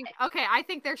 I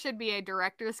think there should be a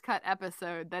director's cut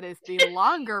episode that is the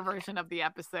longer version of the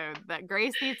episode. That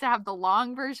Grace needs to have the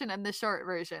long version and the short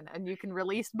version, and you can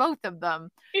release both of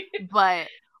them. But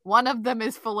one of them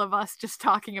is full of us just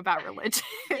talking about religion.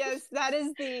 Yes, that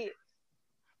is the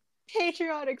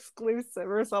Patreon exclusive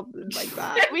or something like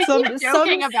that. We keep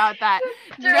joking about that.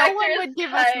 No one would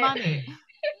give us money.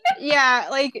 Yeah,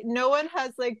 like no one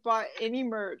has like bought any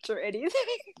merch or anything.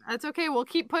 That's okay. We'll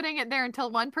keep putting it there until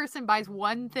one person buys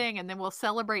one thing, and then we'll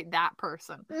celebrate that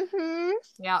person.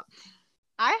 Yep.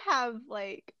 I have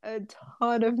like a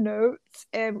ton of notes,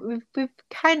 and we've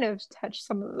kind of touched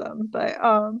some of them, but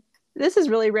this is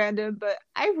really random, but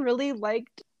I really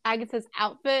liked Agatha's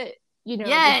outfit, you know,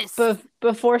 yes,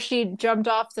 before she jumped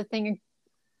off the thing,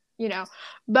 you know,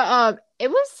 but it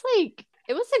was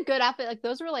a good outfit. Like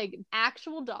those were like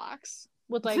actual docks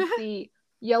with like the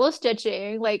yellow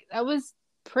stitching. Like that was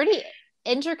pretty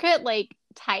intricate, like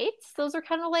tights. Those are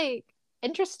kind of like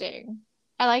interesting.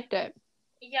 I liked it.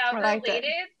 Yeah, related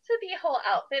to the whole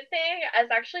outfit thing as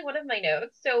actually one of my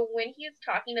notes. So when he's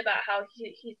talking about how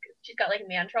she's got like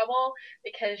man trouble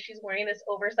because she's wearing this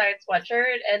oversized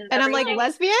sweatshirt and I'm like,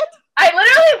 lesbian? That's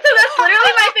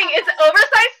literally my thing. It's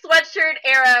oversized sweatshirt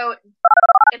arrow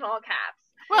in all caps.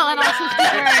 Well, and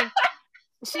also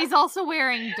she's also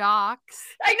wearing docks.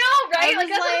 I know, right? Like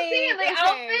that's what I'm saying. The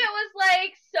outfit was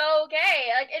like so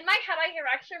gay. Like in my head, I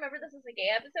actually remember this as a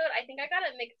gay episode. I think I got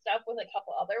it mixed up with a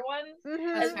couple other ones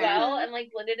as well, and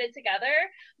like blended it together.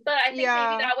 But I think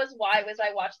maybe that was why. Was I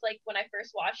watched like when I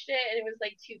first watched it, and it was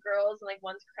like two girls, and like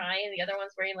one's crying, and the other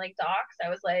one's wearing like docks.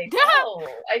 I was like, oh,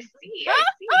 I see.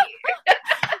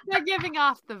 They're giving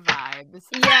off the vibes.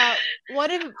 Yeah.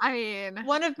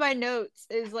 One of my notes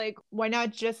is like, why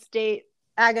not just date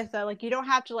Agatha? Like, you don't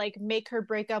have to like make her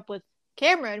break up with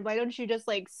Cameron. Why don't you just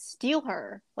like steal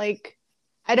her? Like,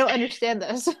 I don't understand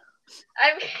this. I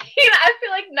mean, I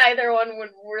feel like neither one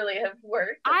would really have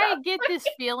worked. I get this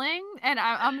feeling, and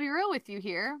I'm be real with you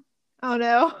here. Oh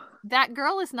no, that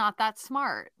girl is not that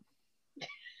smart.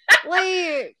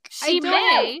 Like, she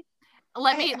may.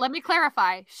 Let me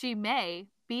clarify. She may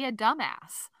be a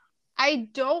dumbass. I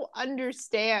don't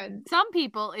understand. Some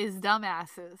people is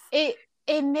dumbasses.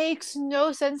 It makes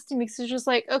no sense to me, because it's just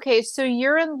like, okay, so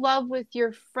you're in love with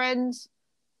your friend's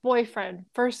boyfriend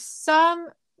for some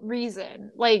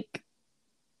reason, like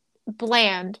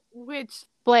bland. All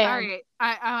right,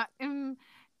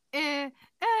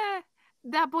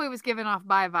 that boy was giving off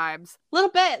bi vibes. Little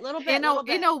bit.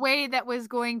 In a way that was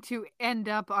going to end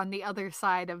up on the other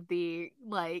side of the,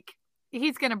 like,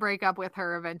 he's gonna break up with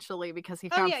her eventually because he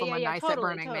found someone nice at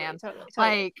Burning Man. Totally.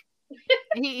 Like,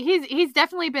 he's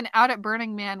definitely been out at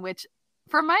Burning Man, which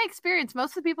from my experience,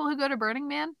 most of the people who go to Burning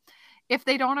Man, if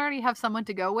they don't already have someone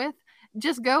to go with,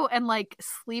 just go and like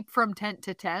sleep from tent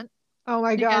to tent. Oh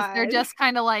my god. Because they're just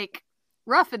kind of like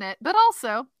roughing it. But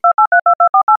also,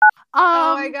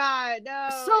 Oh my god, no.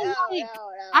 So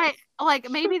I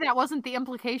maybe that wasn't the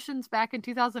implications back in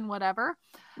 2000 whatever.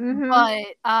 But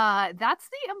that's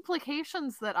the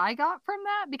implications that I got from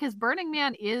that, because Burning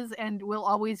Man is and will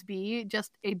always be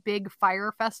just a big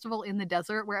fire festival in the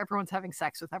desert where everyone's having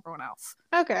sex with everyone else.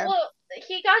 Okay. Well,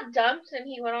 he got dumped and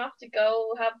he went off to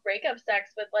go have breakup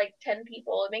sex with like 10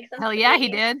 people. It makes sense. Hell yeah, he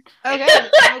did. Okay.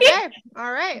 Okay.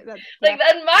 All right.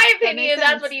 In my opinion,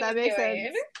 that's what he was doing.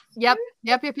 Sense.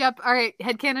 Yep. All right,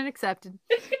 headcanon accepted.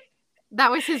 That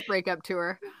was his breakup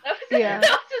tour. That was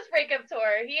his breakup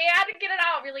tour. He had to get it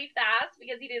out really fast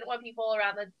because he didn't want people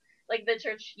around the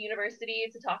church university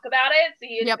to talk about it. So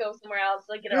he had to go somewhere else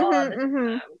to get it all out.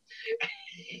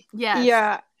 Yes.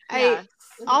 Yeah.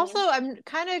 I'm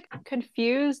kind of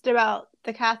confused about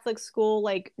the Catholic school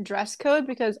dress code,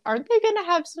 because aren't they going to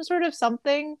have some sort of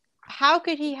something? How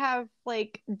could he have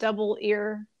double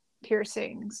ear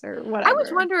piercings or whatever? I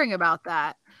was wondering about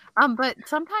that. But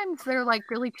sometimes they're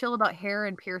really chill about hair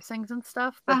and piercings and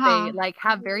stuff, but they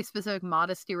have very specific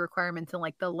modesty requirements in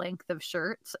the length of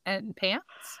shirts and pants.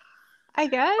 I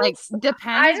guess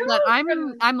depends, but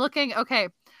I'm looking. Okay,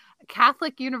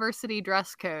 Catholic University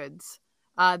dress codes.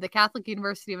 The Catholic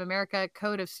University of America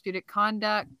Code of Student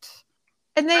Conduct.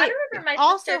 And they I don't remember my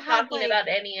also sister have talking about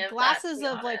any of glasses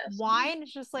that, of wine.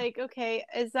 It's just okay,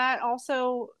 is that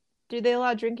also, do they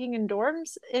allow drinking in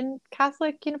dorms in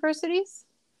Catholic universities?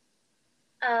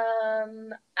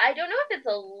 I don't know if it's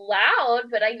allowed,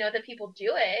 but I know that people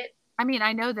do it. I mean,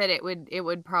 I know that it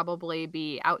would probably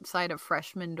be outside of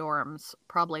freshman dorms,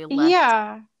 probably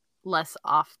less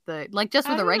off the just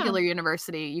with a regular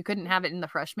university, you couldn't have it in the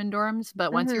freshman dorms,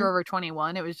 but once you're over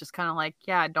 21, it was just kind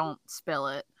of don't spill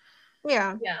it.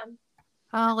 Yeah.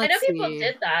 I know people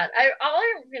did that. All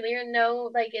I really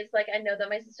know is I know that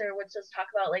my sister would just talk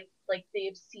about the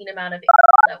obscene amount of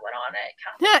that went on at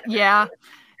Catholic.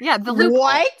 Yeah, the loophole.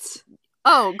 What?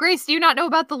 Oh, Grace, do you not know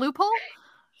about the loophole?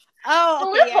 Oh, the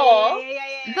loophole.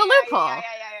 The loophole.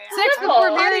 Sex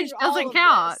before marriage doesn't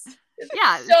count.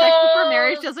 Yeah, sex before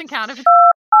marriage doesn't count if it's...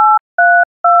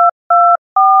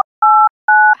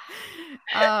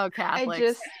 Oh,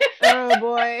 Catholics. Oh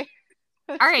boy.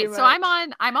 All right, so I'm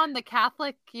on the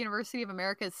Catholic University of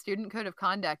America's Student Code of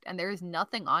Conduct, and there's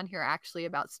nothing on here actually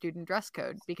about student dress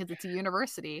code, because it's a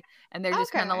university, and they're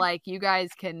just kind of you guys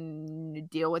can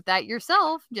deal with that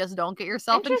yourself. Just don't get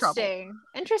yourself in trouble.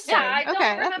 Interesting. Yeah, I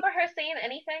don't remember her saying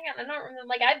anything, and I don't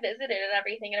remember. I visited and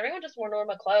everything, and everyone just wore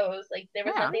normal clothes. There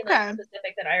was nothing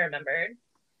specific that I remembered.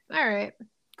 All right,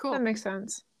 cool. That makes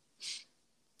sense.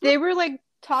 They were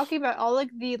talking about all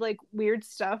the weird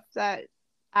stuff that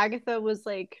Agatha was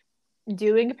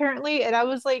doing apparently, and I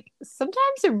was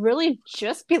sometimes it really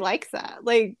just be like that.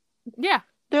 Yeah,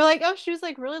 they're oh, she was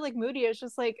really moody. It's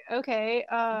just okay,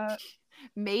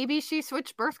 maybe she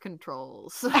switched birth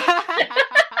controls.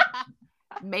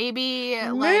 Maybe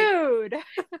mood.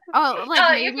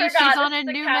 Maybe she's on a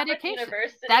new medication.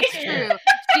 University. That's true.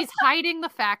 She's hiding the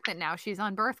fact that now she's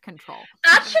on birth control.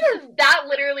 That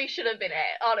literally should have been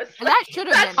it, honestly. That should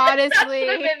have been honestly.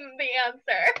 That should have been the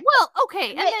answer. Well,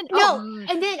 okay, and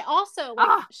and then also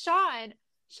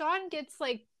Sean gets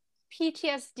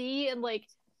PTSD and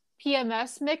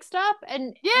PMS mixed up,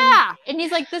 and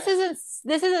he's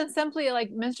this isn't simply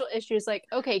menstrual issues.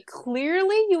 Okay,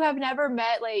 clearly you have never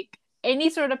met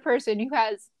any sort of person who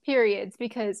has periods,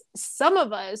 because some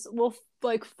of us will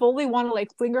fully want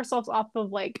to fling ourselves off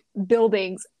of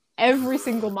buildings every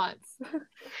single month.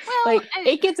 Well,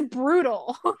 it gets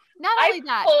brutal. Not only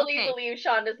that, I fully believe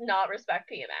Sean does not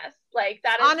respect PMS.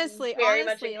 That is honestly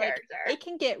much in character. It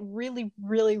can get really,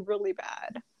 really, really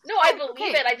bad. No, I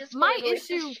believe it. I just my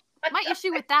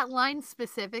issue with that line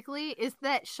specifically is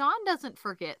that Sean doesn't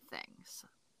forget things.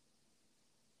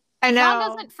 I know. Sean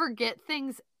doesn't forget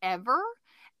things ever.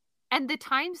 And the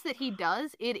times that he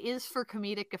does, it is for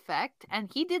comedic effect. And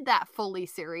he did that fully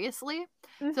seriously.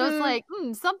 Mm-hmm. So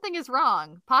it's something is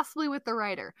wrong, possibly with the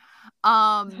writer.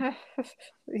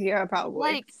 Yeah,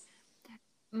 probably.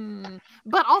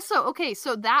 But also, okay,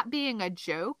 so that being a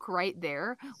joke right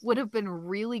there would have been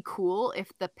really cool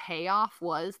if the payoff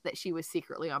was that she was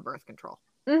secretly on birth control.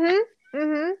 Mm-hmm.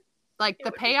 Mm-hmm.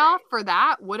 The payoff for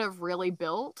that would have really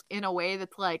built in a way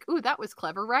that's ooh, that was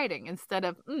clever writing, instead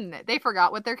of they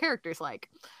forgot what their character's like.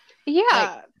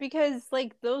 Yeah, because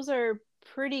those are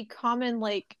pretty common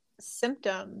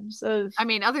symptoms of? I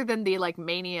mean, other than the like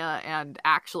mania and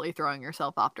actually throwing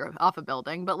yourself off a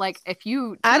building, but like if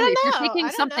you're taking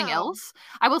something else,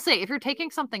 I will say if you're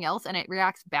taking something else and it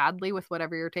reacts badly with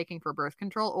whatever you're taking for birth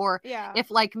control, or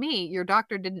if like me, your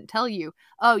doctor didn't tell you,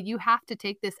 oh, you have to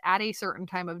take this at a certain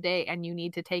time of day and you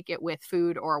need to take it with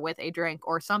food or with a drink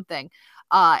or something.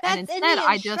 And instead, in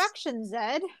the instructions,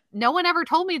 Zed. No one ever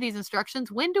told me these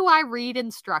instructions. When do I read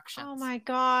instructions? Oh my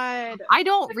god. I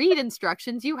don't read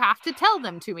instructions. You have to tell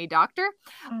them to me, doctor.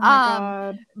 Oh my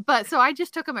god. But so I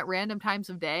just took them at random times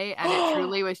of day, and it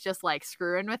truly was just like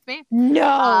screwing with me.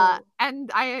 No. And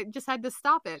I just had to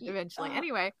stop it eventually.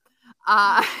 Anyway.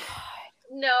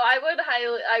 No,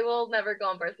 I will never go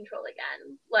on birth control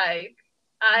again. Like,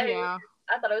 I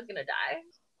thought I was gonna die.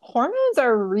 Hormones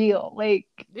are real. Like,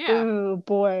 oh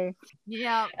boy.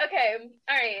 Yeah. Okay.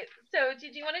 All right. So,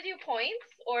 did you want to do points,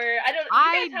 or I don't?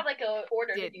 You guys have like a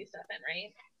order to do stuff in,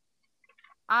 right?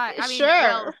 I mean,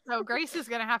 well, so Grace is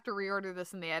gonna have to reorder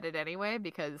this in the edit anyway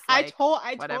because like,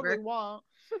 I totally won't.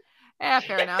 Yeah,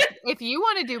 fair enough. If you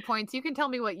want to do points, you can tell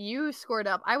me what you scored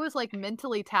up. I was like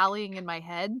mentally tallying in my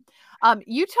head.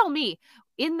 You tell me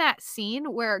in that scene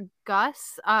where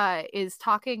Gus is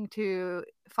talking to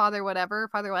Father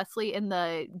Wesley in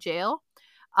the jail,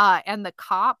 and the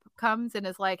cop comes and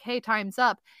is like, "Hey, time's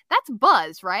up." That's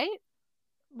Buzz, right?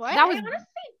 What? I honestly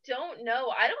don't know.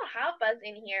 I don't have Buzz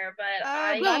in here, but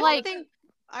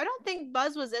I don't think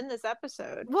Buzz was in this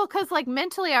episode. Well, because like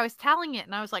mentally I was tallying it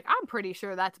and I was like, I'm pretty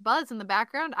sure that's Buzz in the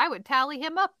background. I would tally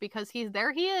him up because he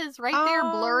is right there,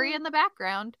 blurry in the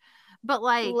background. But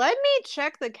like, let me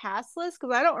check the cast list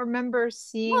because I don't remember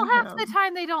seeing him. Half the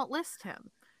time they don't list him.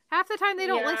 Half the time they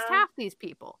don't list half these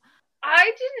people.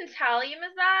 I didn't tally him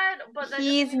as that, but that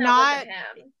he's not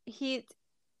him.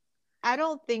 I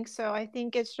don't think so. I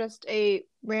think it's just a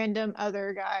random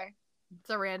other guy. It's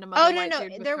a random other white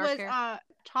dude with there dark was hair.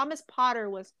 Thomas Potter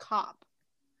was cop.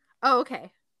 Oh,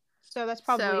 okay. So that's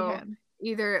probably him.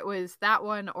 Either it was that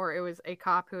one or it was a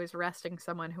cop who was arresting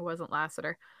someone who wasn't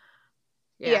Lassiter.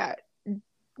 Yeah.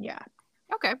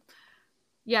 Okay.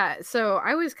 Yeah, so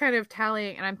I was kind of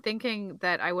tallying and I'm thinking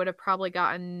that I would have probably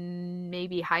gotten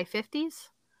maybe high 50s.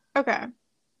 Okay.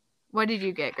 What did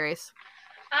you get, Grace?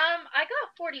 I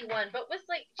got 41, but was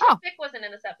like Vic wasn't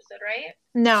in this episode, right?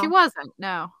 No. She wasn't.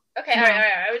 No. Okay, all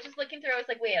right. I was just looking through. I was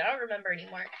like, wait, I don't remember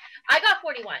anymore. I got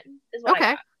 41 is what I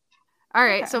got. All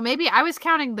right, so maybe I was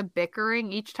counting the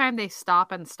bickering. Each time they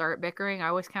stop and start bickering, I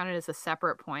always count it as a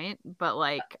separate point. But,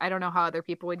 like, I don't know how other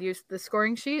people would use the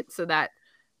scoring sheet, so that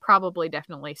probably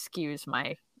definitely skews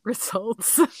my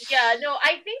results. Yeah, no,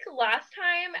 I think last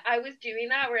time I was doing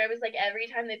that where I was like, every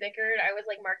time they bickered, I was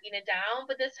like marking it down.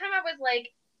 But this time I was like,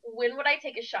 when would I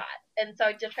take a shot? And so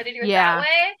I just tried to do it that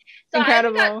way. So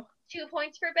Incredible. I got 2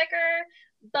 points for bicker,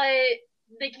 but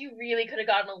like you really could have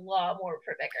gotten a lot more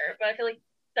for bicker. But I feel like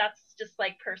that's just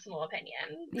like personal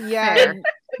opinion. Yeah.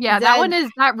 Yeah,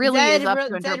 that really is up to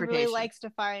interpretation. Zed really likes to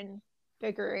find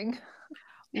bickering.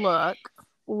 Look.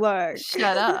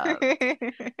 Shut up.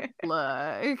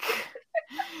 Look.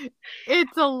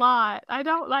 It's a lot. I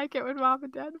don't like it when mom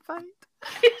and dad fight.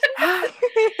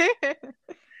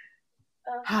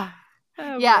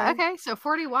 Yeah, okay, so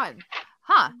 41.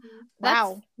 Huh.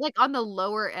 That's like on the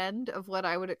lower end of what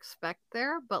I would expect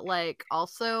there, but like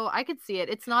also I could see it.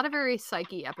 It's not a very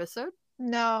psyche episode.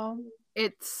 No.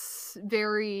 It's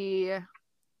very,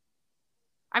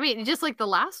 I mean, just like the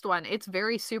last one, it's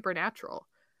very supernatural.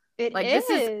 This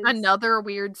is another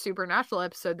weird supernatural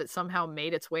episode that somehow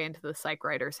made its way into the psych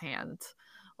writer's hands.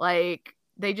 Like,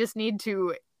 they just need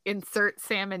to insert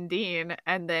Sam and Dean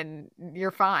and then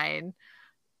you're fine.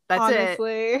 That's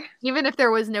honestly it. Even if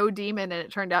there was no demon and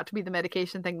it turned out to be the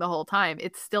medication thing the whole time,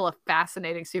 it's still a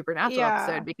fascinating supernatural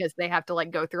episode because they have to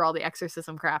like go through all the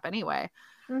exorcism crap anyway.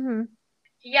 Mm-hmm.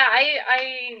 Yeah,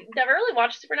 I never really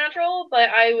watched Supernatural, but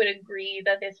I would agree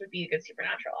that this would be a good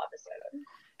Supernatural episode.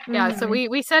 Yeah, so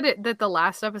we said it that the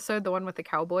last episode, the one with the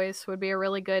cowboys, would be a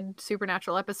really good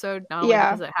Supernatural episode, not only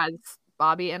because it has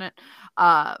Bobby in it,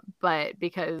 but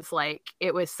because like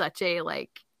it was such a like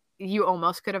you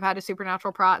almost could have had a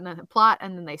supernatural plot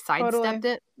and then they sidestepped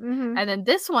it. Mm-hmm. And then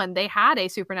this one they had a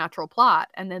supernatural plot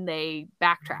and then they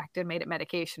backtracked and made it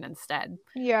medication instead.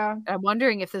 Yeah. I'm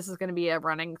wondering if this is going to be a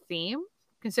running theme,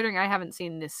 considering I haven't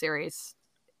seen this series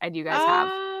and you guys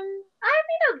have.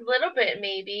 I mean, a little bit,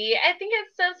 maybe. I think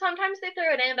it's sometimes they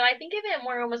throw it in, but I think of it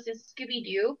more almost as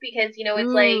Scooby-Doo because, you know,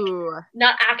 it's like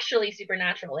not actually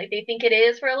supernatural. Like they think it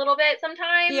is for a little bit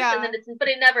sometimes, and then but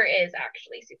it never is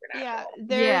actually supernatural.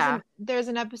 Yeah, there's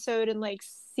an episode in like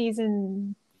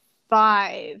season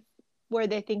 5 where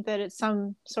they think that it's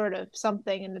some sort of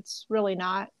something, and it's really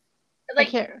not.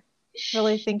 Like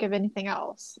really think of anything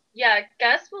else. Yeah,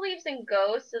 Gus believes in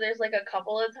ghosts, so there's like a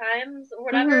couple of times or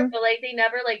whatever, but like they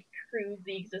never like prove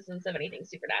the existence of anything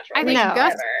supernatural. I think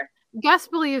Gus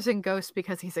believes in ghosts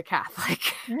because he's a Catholic.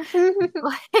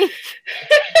 Like,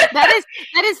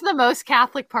 that is the most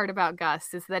Catholic part about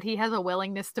Gus, is that he has a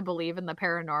willingness to believe in the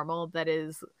paranormal that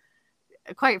is,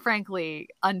 quite frankly,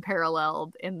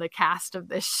 unparalleled in the cast of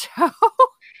this show.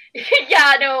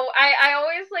 Yeah, no, I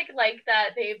always like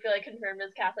that they feel like confirmed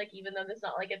as Catholic, even though that's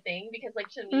not like a thing, because like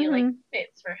to me like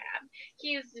fits for him.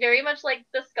 He's very much like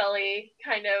the Scully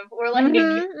kind of, or like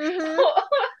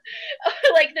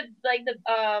like the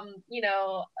you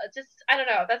know, just I don't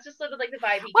know. That's just sort of like the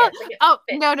vibe he gets.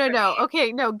 Like, no.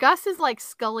 Okay, no. Gus is like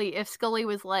Scully. If Scully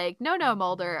was like, no,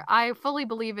 Mulder, I fully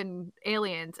believe in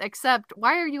aliens. Except,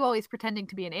 why are you always pretending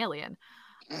to be an alien?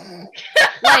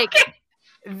 Like.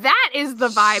 That is the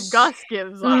vibe Gus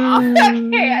gives off.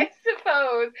 Okay, I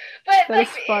suppose. But that like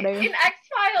in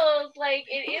X-Files, like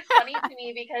it is funny to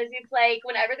me because it's like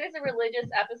whenever there's a religious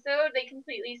episode, they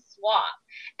completely swap.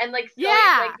 And like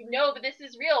Scully's like, no, but this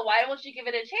is real. Why won't you give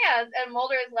it a chance? And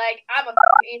Mulder is like, I'm a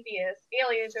atheist.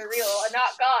 Aliens are real and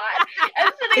not God.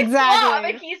 And so they swap,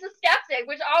 and he's a skeptic,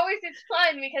 which always is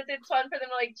fun because it's fun for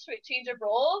them to like change of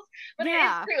roles. But it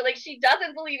is true. Like she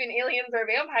doesn't believe in aliens or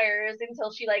vampires until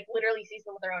she like literally sees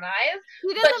them with her own eyes.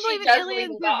 She doesn't believe in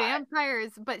aliens or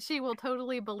vampires, but she will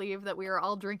totally believe that we are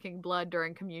all drinking blood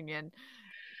during communion.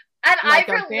 And like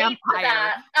I relate to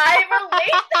that. I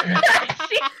relate to that.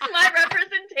 She's my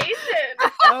representation.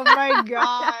 Oh my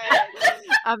god.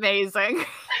 Amazing.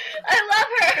 I love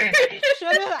her.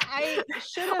 I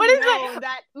should have known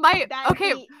that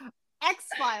the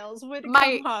X-Files would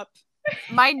come up.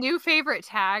 My new favorite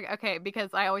tag, okay,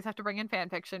 because I always have to bring in fan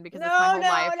fiction because it's my whole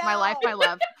life. My life, my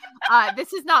love.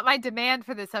 This is not my demand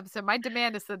for this episode. My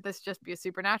demand is that this just be a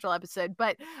supernatural episode.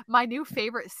 But my new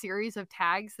favorite series of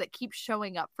tags that keep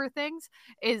showing up for things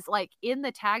is like in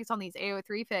the tags on these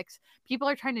AO3 fics, people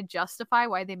are trying to justify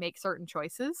why they make certain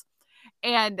choices.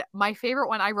 And my favorite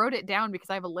one, I wrote it down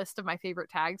because I have a list of my favorite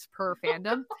tags per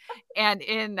fandom.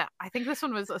 And I think this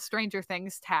one was a Stranger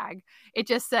Things tag. It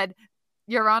just said,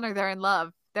 Your Honor, they're in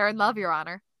love. They're in love, Your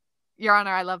Honor. Your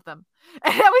Honor, I love them.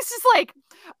 And I was just like,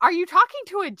 are you talking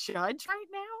to a judge right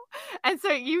now? And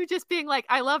so you just being like,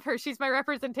 I love her. She's my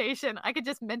representation. I could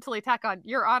just mentally tack on,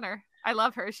 Your Honor, I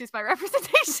love her. She's my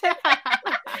representation.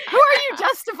 Who are you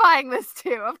justifying this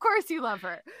to? Of course you love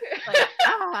her. Like,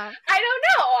 I don't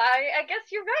know. I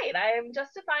guess you're right. I am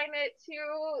justifying it to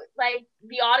like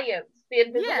the audience, the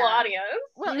invisible audience.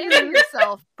 Well, and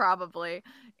yourself probably.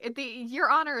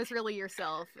 Your honor is really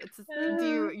yourself. It's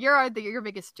you're your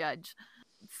biggest judge.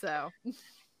 So.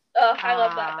 I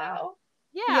love that now.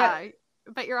 Yeah,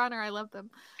 but Your Honor, I love them.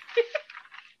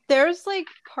 There's like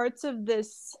parts of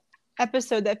this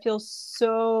episode that feels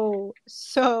so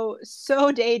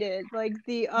dated. Like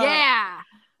the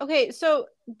Okay, so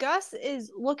Gus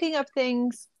is looking up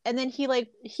things, and then he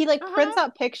prints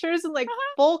out pictures in like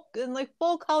full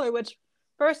color. Which,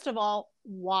 first of all,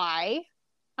 why?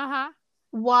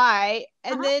 Why?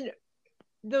 And then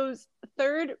those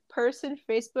third-person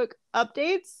Facebook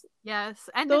updates. Yes,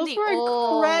 and those were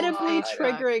incredibly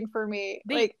triggering for me.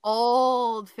 The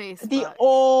old Facebook, the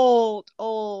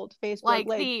old Facebook, like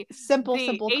the simple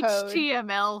code.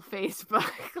 HTML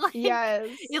Facebook. Like, yes,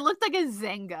 it looked like a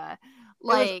Zynga.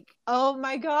 Like, oh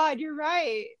my god, you're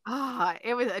right.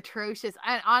 It was atrocious.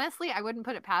 And honestly, I wouldn't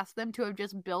put it past them to have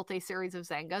just built a series of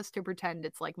Zyngas to pretend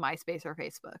it's like MySpace or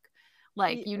Facebook.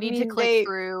 Like, you need to click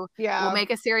through. We'll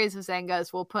make a series of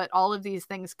Zyngas. We'll put all of these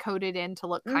things coded in to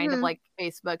look kind of like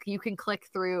Facebook. You can click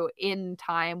through in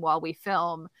time while we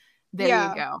film. There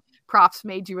you go. Props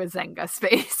made you a Zynga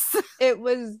space.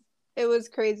 It was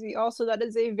crazy. Also, that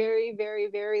is a very, very,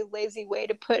 very lazy way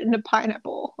to put in a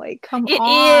pineapple. Like, come on.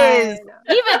 It is.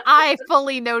 Even I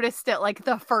fully noticed it like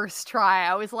the first try.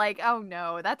 I was like, oh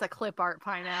no, that's a clip art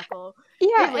pineapple.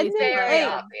 Yeah, and very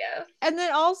obvious. And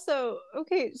then also,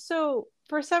 okay, so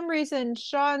for some reason,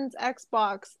 Sean's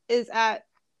Xbox is at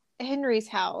Henry's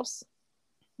house.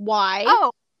 Why?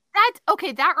 Oh,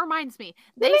 that reminds me.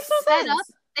 They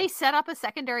set up a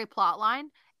secondary plot line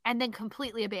and then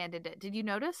completely abandoned it. Did you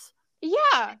notice?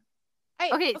 Yeah.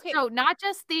 Okay, so not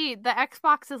just the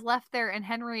Xbox is left there and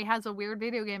Henry has a weird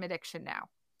video game addiction now.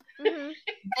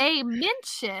 They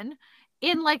mention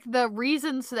in like the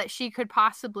reasons that she could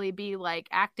possibly be like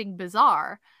acting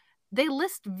bizarre, they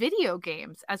list video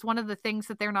games as one of the things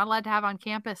that they're not allowed to have on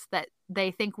campus that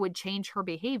they think would change her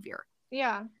behavior.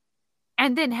 Yeah.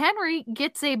 And then Henry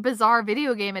gets a bizarre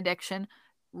video game addiction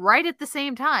right at the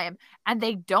same time, and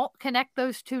they don't connect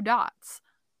those two dots.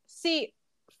 See,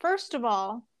 first of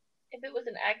all, if it was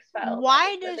an X-Files,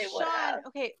 why does Sean?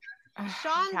 Okay,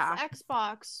 Sean's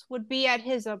Xbox would be at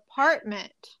his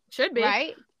apartment. Should be,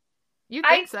 right? You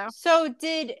think so? So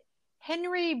did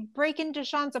Henry break into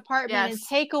Sean's apartment and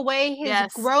take away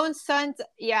his grown son's?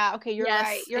 Yeah, okay, you're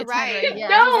right. You're right. Henry,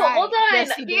 no, hold on.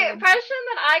 The impression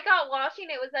that I got watching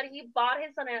it was that he bought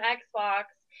his son an Xbox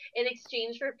in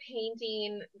exchange for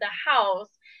painting the house.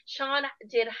 Sean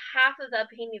did half of the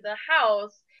painting of the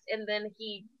house, and then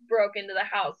he broke into the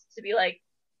house to be like,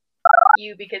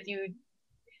 you, because you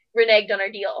reneged on our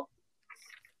deal.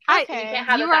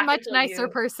 You are a much nicer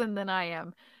person than I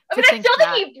am. I mean,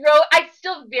 I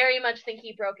still very much think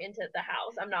he broke into the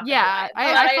house. I'm not. Yeah,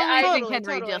 I fully think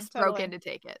Henry just broke in to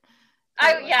take it.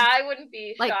 I wouldn't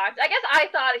be shocked. I guess I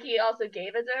thought he also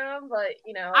gave it to him, but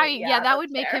you know. That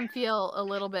would make him feel a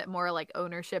little bit more like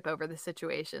ownership over the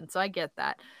situation. So I get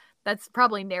that. That's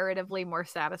probably narratively more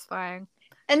satisfying.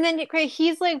 And then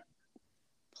he's like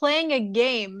playing a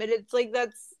game, but it's like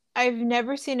I've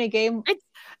never seen a game.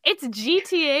 It's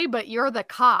GTA, but you're the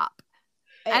cop.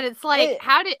 And it's like,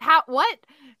 what?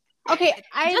 Okay,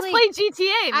 I just played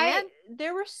GTA, man.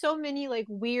 There were so many like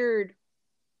weird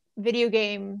video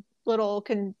game little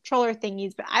controller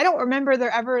thingies, but I don't remember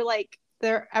there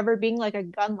ever being like a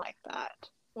gun like that.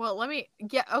 Well,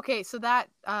 okay, so that,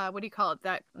 what do you call it?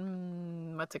 That,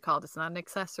 what's it called? It's not an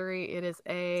accessory. It is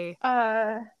a,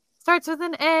 starts with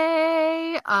an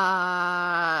A.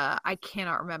 I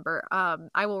cannot remember.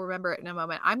 I will remember it in a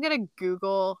moment. I'm going to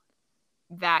Google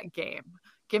that game.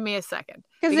 Give me a second.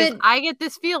 Because I get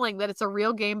this feeling that it's a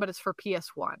real game, but it's for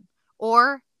PS1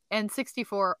 or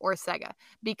N64 or Sega.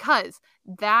 Because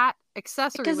that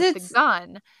accessory with the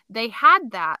gun, they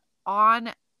had that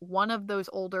on one of those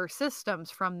older systems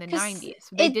from the 90s.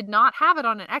 They did not have it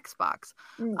on an Xbox.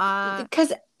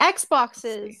 Because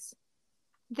Xboxes,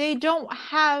 they don't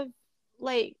have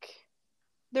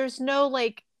there's no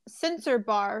sensor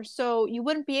bar, so you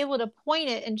wouldn't be able to point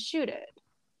it and shoot it.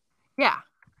 Yeah.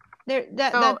 If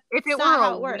it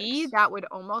were a Wii, that would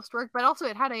almost work. But also,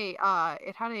 it had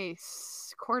a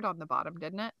cord on the bottom,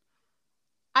 didn't it?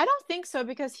 I don't think so,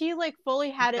 because he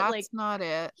fully had That's not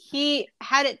it. He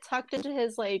had it tucked into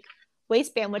his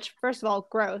waistband, which first of all,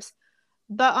 gross.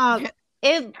 But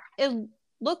it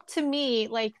looked to me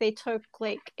like they took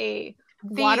a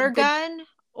water gun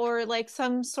or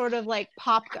some sort of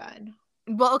pop gun.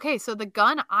 Well, okay, so the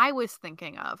gun I was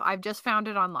thinking of, I've just found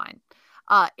it online.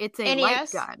 It's a light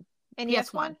gun.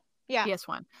 PS1? Yeah.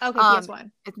 PS1. Okay,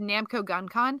 PS1. It's Namco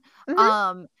GunCon.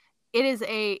 Mm-hmm.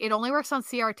 It only works on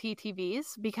CRT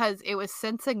TVs because it was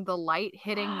sensing the light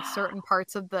hitting certain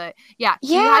parts of the you had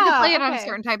to play it on a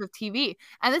certain type of TV.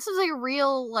 And this was a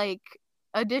real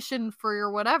addition for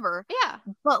your whatever. Yeah.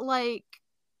 But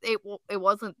it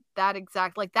wasn't that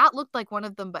exact. That looked like one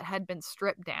of them but had been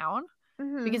stripped down.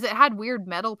 Mm-hmm. Because it had weird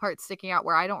metal parts sticking out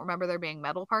where I don't remember there being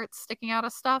metal parts sticking out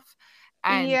of stuff.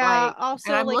 And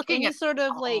also I'm looking any at sort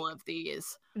of all of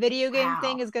these video game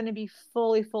thing is going to be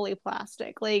fully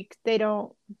plastic.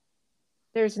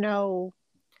 There's no,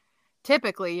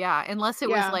 typically, unless it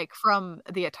was from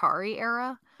the Atari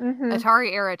era. Mm-hmm.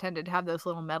 Atari era tended to have those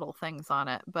little metal things on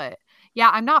it. But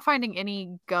I'm not finding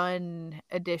any gun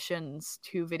additions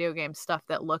to video game stuff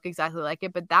that look exactly like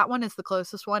it. But that one is the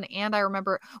closest one. And I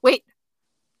remember,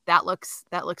 that looks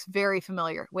very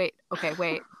familiar. Wait. Oh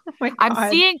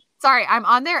I'm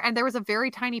on there, and there was a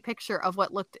very tiny picture of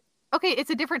what looked. Okay,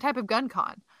 it's a different type of gun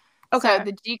con. Okay. So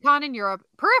the G-Con in Europe,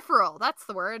 peripheral, that's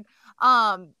the word.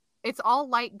 It's all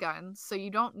light guns, so you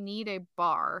don't need a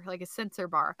bar, like a sensor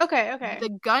bar. Okay. The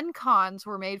gun cons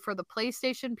were made for the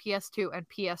PlayStation, PS2, and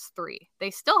PS3.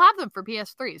 They still have them for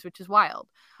PS3s, which is wild.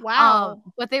 Wow.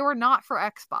 But they were not for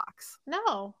Xbox.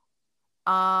 No.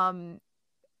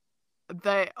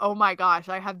 Oh my gosh,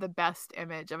 I have the best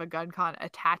image of a gun con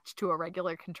attached to a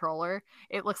regular controller.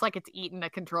 It looks like it's eaten a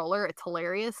controller. It's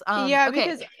hilarious.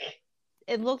 Because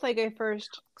it looked like a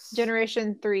first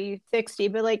generation 360,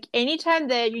 but anytime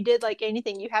that you did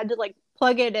anything, you had to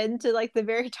plug it into the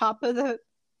very top of the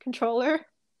controller.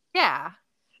 Yeah.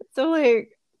 So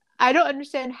I don't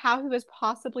understand how he was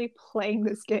possibly playing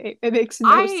this game. It makes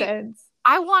no sense.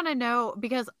 I want to know,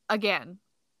 because again,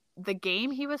 the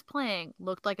game he was playing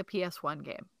looked like a PS1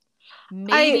 game.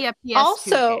 Maybe a PS2 game. I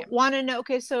also want to know,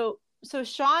 okay, so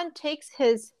Sean takes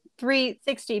his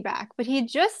 360 back, but he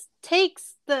just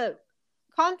takes the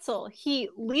console. He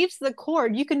leaves the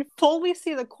cord. You can fully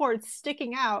see the cord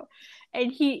sticking out,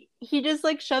 and he just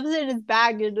shoves it in his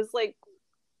bag and just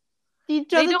he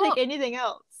doesn't take anything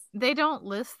else. They don't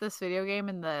list this video game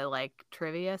in the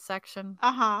trivia section.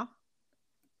 Uh-huh.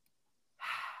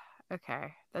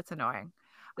 Okay, that's annoying.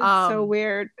 It's so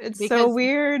weird. It's so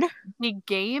weird. The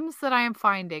games that I am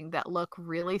finding that look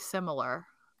really similar.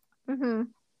 Mm-hmm.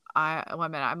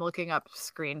 One minute, I'm looking up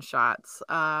screenshots.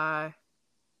 That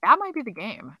might be the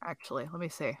game, actually. Let me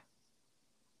see.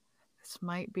 This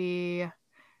might be.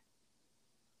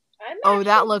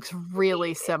 That looks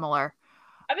really similar.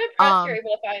 I'm impressed you're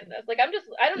able to find this. Like,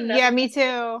 I don't know. Yeah, me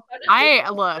too.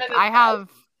 I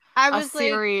have a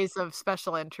series of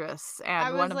special interests,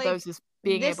 and one of those is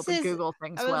being able to Google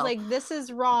things. I was like, this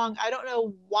is wrong. I don't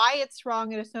know why it's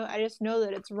wrong. I just know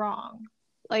that it's wrong.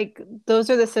 Like, those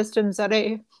are the systems that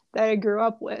I grew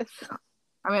up with.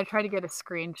 I'm gonna try to get a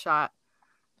screenshot.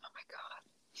 Oh my god.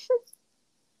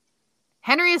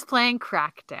 Henry is playing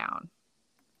Crackdown.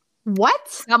 What?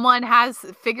 Someone has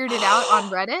figured it out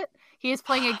on Reddit. He is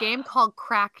playing a game called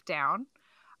Crackdown.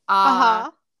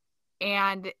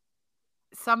 And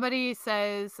somebody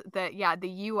says that,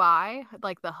 the UI,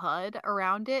 like the HUD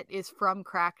around it, is from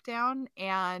Crackdown.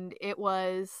 And it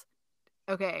was...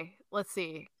 Okay, let's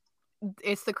see.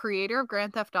 It's the creator of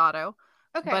Grand Theft Auto.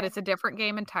 Okay. But it's a different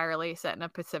game entirely, set in a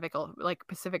Pacific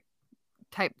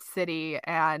type city.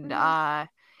 And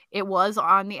it was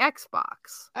on the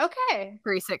Xbox. Okay.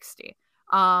 360.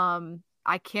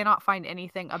 I cannot find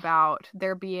anything about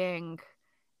there being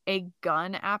a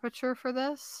gun aperture for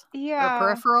this. Yeah. Or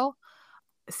peripheral.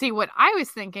 See, what I was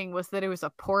thinking was that it was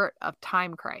a port of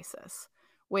Time Crisis,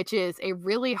 which is a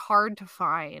really hard to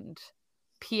find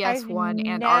PS1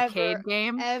 and arcade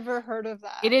game. Ever heard of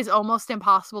that? It is almost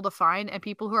impossible to find, and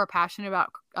people who are passionate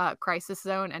about Crisis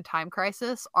Zone and Time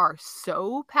Crisis are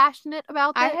so passionate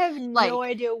about that. I have no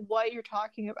idea what you're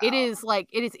talking about. It is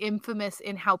infamous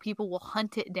in how people will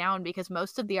hunt it down because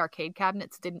most of the arcade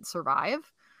cabinets didn't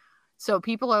survive. So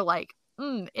people are like,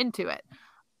 into it.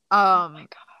 Oh my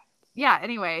god. Yeah,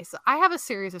 anyway, so I have a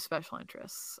series of special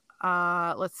interests.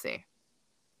 Let's see.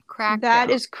 Crackdown. That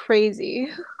is crazy.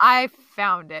 I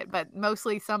found it, but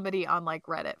mostly somebody on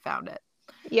Reddit found it.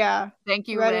 Yeah. Thank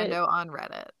you, Rando on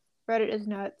Reddit. Reddit is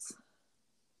nuts.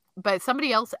 But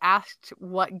somebody else asked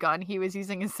what gun he was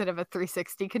using instead of a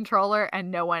 360 controller, and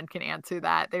no one can answer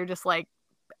that. They're just like,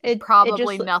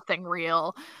 probably nothing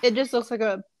real. It just looks like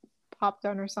a pop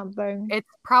gun or something. It's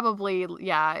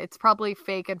probably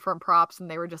fake and from props,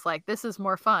 and they were just like, this is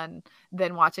more fun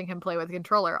than watching him play with a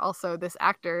controller. Also, this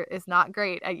actor is not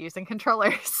great at using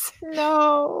controllers.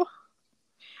 No.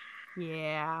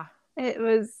 Yeah. It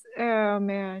was, oh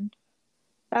man.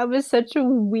 That was such a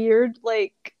weird,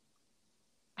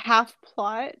 half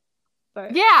plot.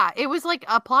 But yeah, it was like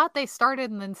a plot they started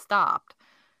and then stopped.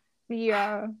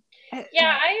 Yeah.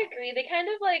 Yeah, I agree. They kind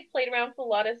of played around with a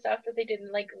lot of stuff that they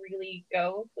didn't really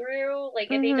go through. They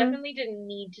definitely didn't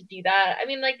need to do that. I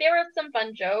mean, there were some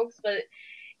fun jokes, but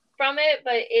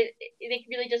they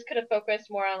really just could have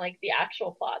focused more on the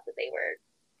actual plot that they were.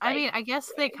 I mean, I guess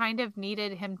they kind of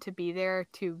needed him to be there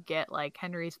to get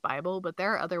Henry's Bible, but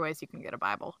there are other ways you can get a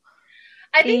Bible.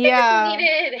 I think they just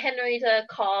needed Henry to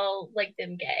call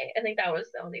them gay. I think that was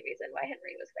the only reason why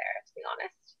Henry was there, to be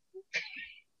honest.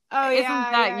 Oh, yeah.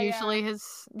 Isn't that usually his...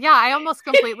 Yeah, I almost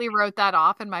completely wrote that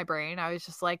off in my brain. I was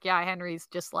just like, yeah, Henry's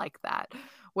just like that.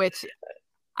 Which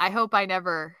I hope I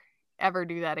never, ever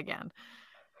do that again.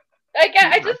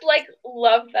 I just,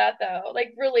 love that, though.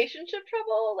 Relationship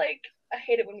trouble, I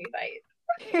hate it when we fight.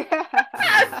 He's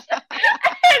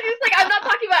like, I'm not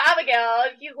talking about Abigail.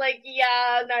 And he's like,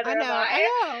 yeah, neither am I.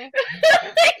 I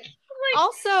know.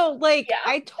 Also,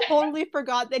 I totally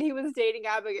forgot that he was dating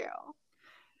Abigail.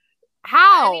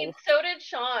 How? I mean, so did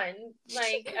Sean.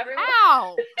 Everyone.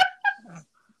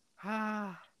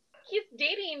 How? He's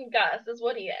dating Gus, is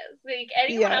what he is.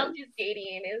 Anyone else he's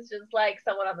dating is just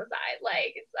someone on the side.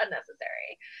 It's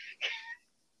unnecessary.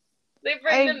 They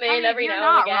bring them in every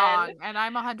now and again. Wrong. And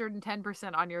I'm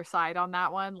 110% on your side on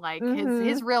that one.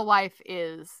 His real wife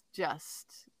is just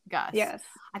Gus. Yes.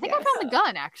 I think I found the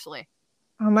gun, actually.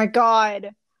 Oh my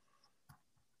god.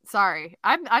 Sorry.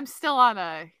 I'm still on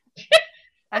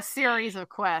a series of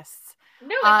quests.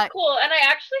 No, it's cool. And I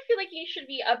actually feel like you should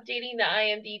be updating the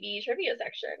IMDb trivia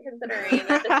section, considering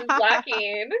that this is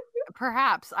lacking.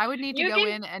 Perhaps. I would need to go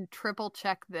in and triple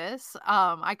check this.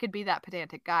 I could be that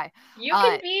pedantic guy. You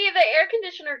can be the air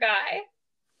conditioner guy.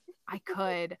 I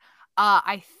could.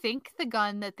 I think the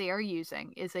gun that they are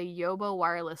using is a Yobo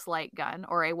wireless light gun,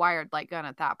 or a wired light gun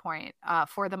at that point,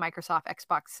 for the Microsoft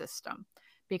Xbox system.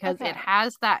 Because it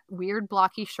has that weird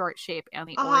blocky short shape and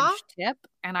the orange tip.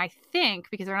 And I think,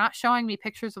 because they're not showing me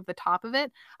pictures of the top of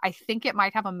it, I think it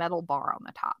might have a metal bar on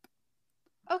the top.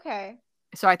 Okay.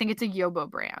 So I think it's a Yobo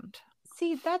brand.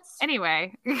 See, that's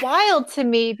anyway wild to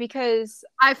me because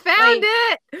I found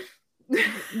it.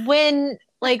 when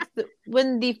like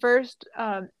when the first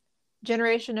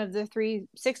generation of the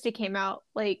 360 came out,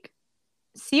 like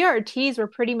CRTs were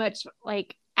pretty much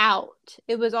like out.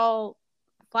 It was all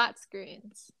flat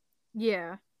screens.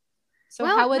 Yeah. So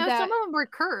how would that? Some of them were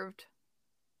curved.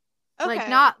 Okay. Like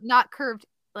not curved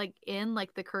like in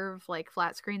like the curve like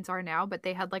flat screens are now, but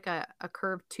they had like a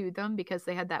curve to them because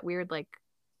they had that weird like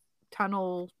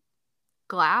tunnel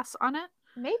glass on it.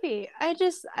 Maybe. I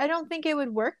don't think it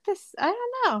would work I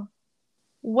don't know.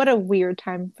 What a weird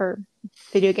time for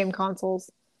video game consoles.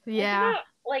 Yeah. I do not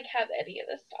like have any of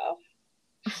this stuff.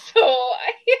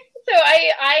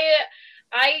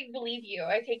 I believe you.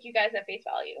 I take you guys at face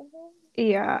value.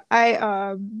 Yeah,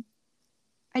 I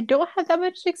don't have that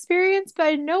much experience, but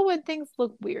I know when things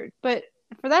look weird. But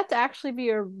for that to actually be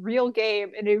a real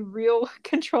game and a real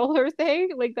controller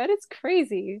thing, like that is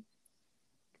crazy.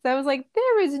 Because I was like,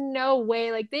 there is no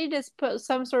way. Like they just put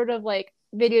some sort of like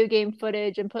video game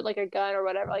footage and put like a gun or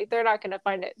whatever. Like they're not gonna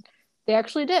find it. They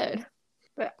actually did.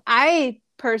 But I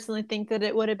personally think that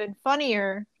it would have been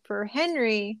funnier for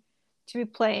Henry to be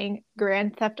playing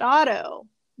Grand Theft Auto.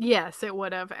 Yes, it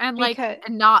would have. And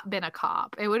and not been a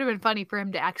cop. It would have been funny for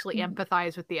him to actually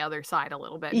empathize with the other side a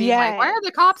little bit. Being like, why are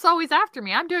the cops always after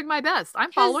me? I'm doing my best.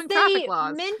 I'm following traffic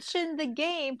laws. They mentioned the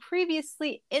game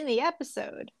previously in the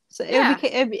episode. So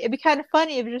it'd be kind of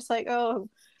funny if just like, oh,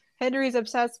 Henry's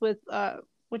obsessed with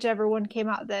whichever one came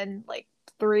out then, like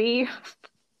 3.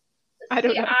 I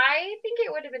don't know. I think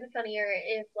it would have been funnier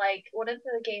if like one of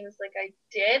the games like I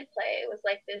did play was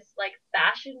like this like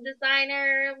fashion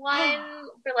designer one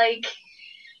for like,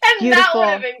 and Beautiful. That would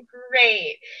have been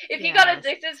great if you got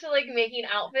addicted to like making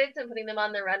outfits and putting them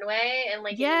on the runway and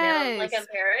like getting them like in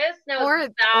Paris. No,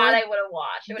 I would have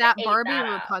watched. That Barbie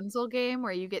Rapunzel game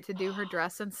where you get to do her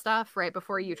dress and stuff right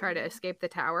before you try to escape the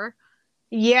tower.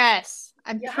 Yes,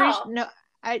 I'm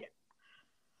pretty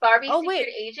Barbie Secret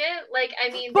Agent, like I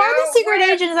mean, Barbie Secret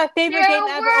Agent is my favorite game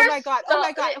ever. Oh my god!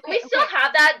 Okay, we still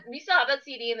have that. We still have that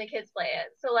CD, and the kids play it.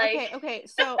 So like, okay.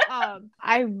 So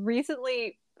I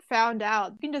recently found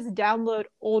out you can just download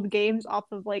old games off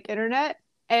of like internet,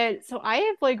 and so I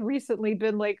have like recently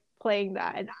been like playing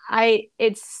that, and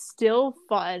it's still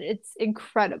fun. It's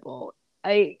incredible.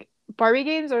 Like Barbie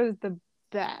games are the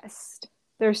best.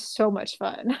 They're so much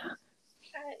fun.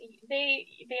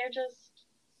 They're just.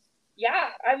 Yeah,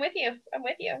 I'm with you.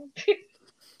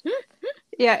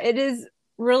 Yeah, it is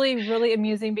really, really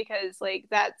amusing because like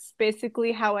that's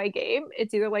basically how I game.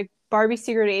 It's either like Barbie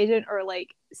Secret Agent or like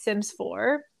Sims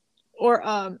 4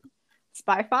 or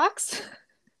Spy Fox.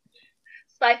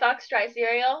 Spy Fox Dry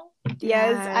Cereal.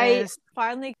 Yes, I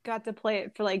finally got to play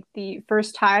it for like the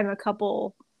first time a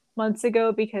couple months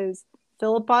ago because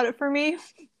Philip bought it for me.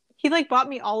 He like bought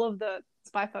me all of the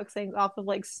Spy Fox things off of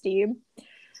like Steam.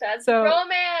 That's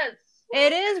romance.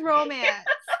 It is romance.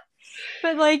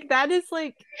 But like that is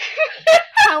like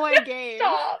how I game.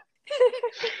 Stop.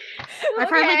 I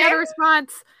finally got a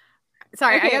response.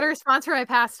 Sorry, I got a response from my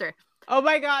pastor. Oh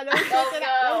my god. All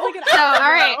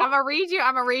right, I'm gonna read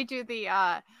you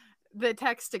the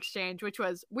text exchange, which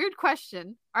was, weird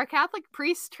question. Are Catholic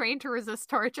priests trained to resist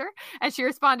torture? And she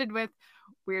responded with,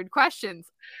 weird questions.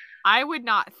 I would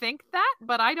not think that,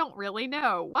 but I don't really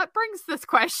know. What brings this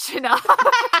question up?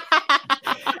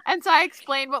 And so I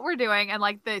explained what we're doing and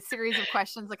like the series of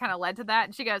questions that kind of led to that.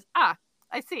 And she goes, I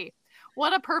see.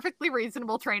 What a perfectly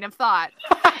reasonable train of thought.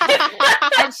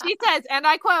 And she says, and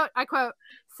I quote,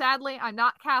 sadly, I'm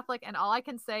not Catholic, and all I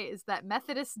can say is that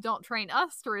Methodists don't train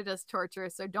us to resist torture,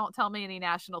 so don't tell me any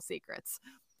national secrets.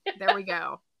 There we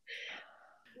go.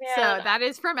 Yeah. So that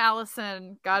is from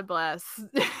Allison. God bless.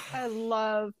 I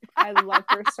love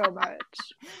her so much.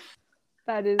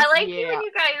 That is. I like you when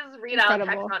you guys read out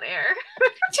text on air.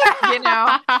 You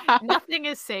know, nothing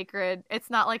is sacred. It's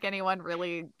not like anyone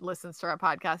really listens to our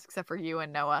podcast except for you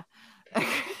and Noah.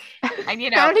 And you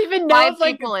know, I don't even know if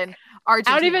people in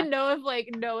Argentina. I don't even know if like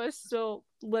Noah still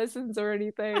listens or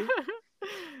anything.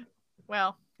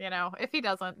 Well, you know, if he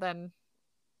doesn't, then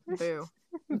boo.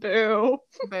 Boo.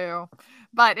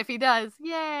 But if he does,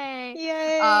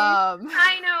 yay. Hi,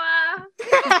 Noah.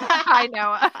 Hi,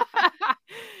 Noah.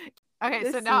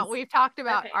 Okay, so now we've talked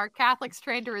about our Catholics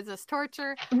trained to resist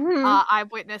torture. Mm-hmm.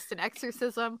 I've witnessed an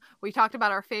exorcism. We talked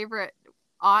about our favorite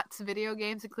aughts video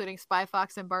games, including Spy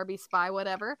Fox and Barbie Spy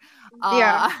whatever.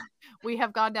 We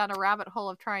have gone down a rabbit hole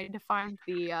of trying to find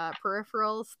the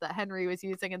peripherals that Henry was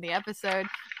using in the episode.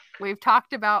 We've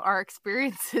talked about our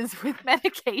experiences with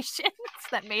medications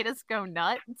that made us go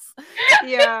nuts.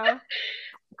 Yeah.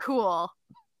 Cool.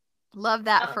 Love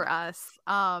that for us.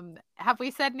 Have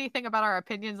we said anything about our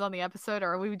opinions on the episode,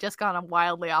 or have we just gone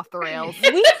wildly off the rails?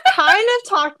 We've kind of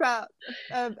talked about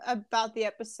the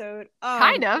episode.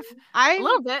 Kind of. A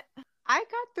little bit. I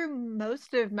got through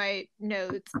most of my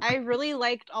notes. I really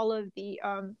liked all of the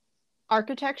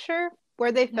architecture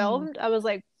where they filmed. I was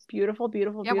like, beautiful,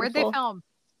 beautiful, yeah, beautiful. Where'd they film?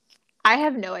 I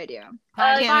have no idea.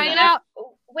 Find out.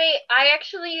 Wait, I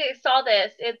actually saw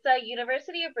this. It's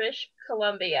University of British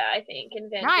Columbia, I think, in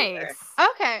Vancouver. Nice.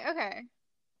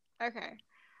 Okay.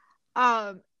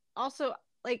 Also,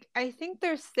 like, I think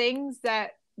there's things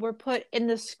that were put in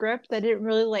the script that didn't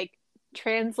really like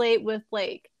translate with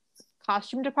like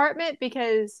costume department,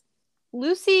 because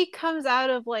Lucy comes out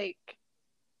of like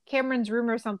Cameron's room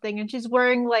or something and she's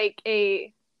wearing like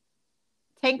a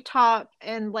tank top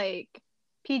and like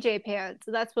PJ pants.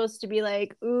 So that's supposed to be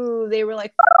like, ooh, they were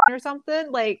like or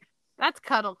something. Like, that's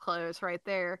cuddle clothes right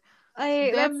there.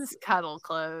 That's cuddle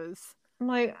clothes. I'm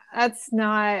like, that's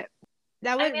not,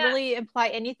 that wouldn't really imply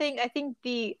anything. I think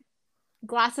the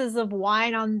glasses of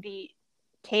wine on the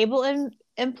table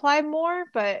imply more,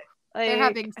 but like, they're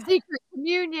having secret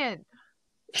communion.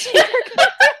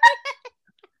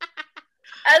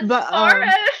 As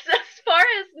far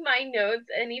as my notes,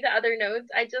 any of the other notes,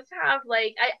 I just have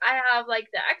like I have like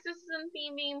the exorcism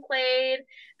theme being played,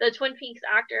 the Twin Peaks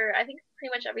actor. I think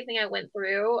pretty much everything I went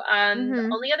through. The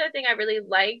only other thing I really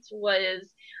liked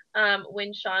was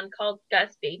when Sean called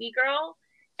Gus baby girl.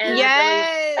 And the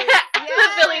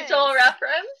Billy Joel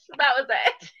reference. That was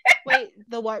it. Wait,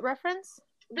 the what reference?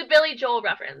 The Billy Joel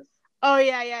reference. Oh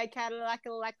yeah, Cadillac.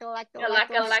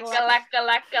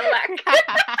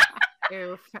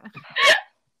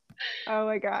 Oh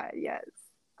my god, yes.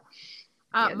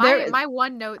 My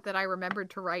one note that I remembered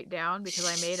to write down, because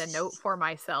I made a note for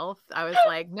myself, I was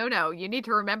like, no, you need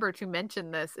to remember to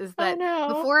mention this, is that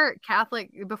before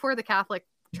the Catholic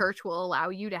Church will allow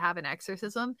you to have an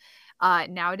exorcism,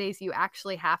 nowadays you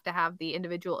actually have to have the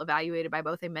individual evaluated by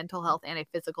both a mental health and a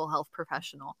physical health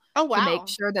professional to make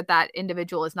sure that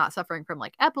individual is not suffering from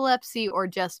like epilepsy or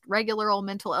just regular old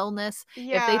mental illness.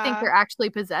 If they think they're actually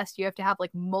possessed, you have to have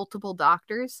like multiple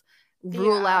doctors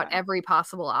rule out every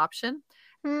possible option.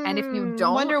 And if you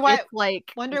don't,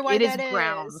 it is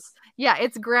grounds. Yeah,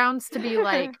 it's grounds to be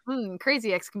like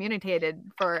crazy excommunicated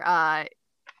for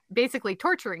basically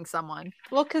torturing someone.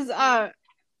 Well, because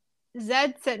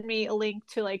Zed sent me a link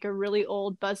to like a really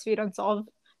old BuzzFeed Unsolved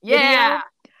video,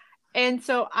 and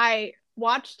so I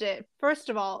watched it. First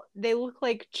of all, they look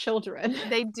like children.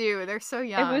 They do. They're so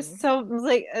young. It was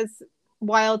like it's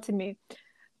wild to me.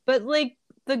 But like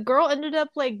the girl ended up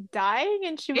like dying,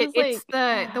 and she was it's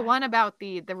the one about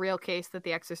the real case that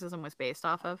the exorcism was based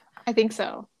off of. I think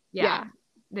so. Yeah.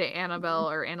 The Annabelle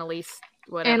or Annalise.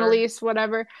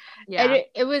 Whatever. Yeah. And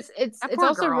it's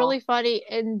also really funny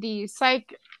in the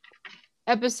psych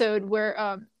episode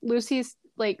where Lucy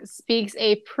like speaks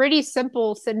a pretty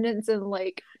simple sentence in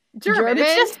like German.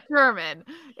 It's just German.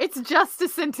 It's just a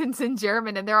sentence in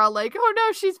German, and they're all like, "Oh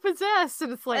no, she's possessed,"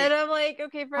 and it's like, and I'm like,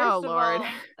 okay, first of all,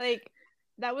 like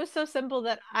that was so simple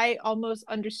that I almost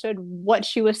understood what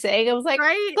she was saying. I was like,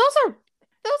 right? Those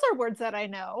are words that I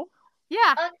know.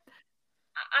 Yeah.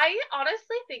 I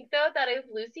honestly think though that if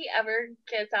Lucy ever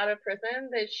gets out of prison,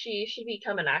 that she should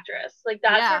become an actress. Like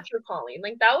that's her true calling.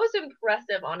 Like that was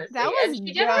impressive, honestly. And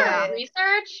she did her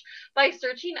research by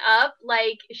searching up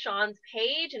like Sean's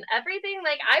page and everything.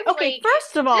 Like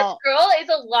first of all, this girl is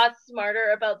a lot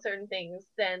smarter about certain things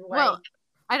than like.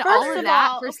 And all of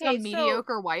that for some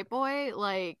mediocre white boy.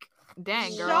 Like,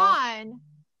 dang, girl. Sean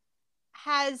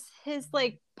has his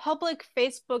like public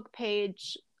Facebook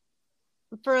page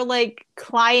for like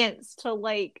clients to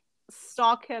like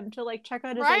stalk him, to like check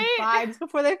out his like vibes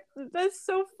before that's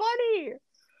so funny.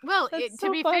 Well,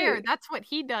 to be fair, that's what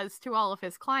he does to all of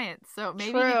his clients, so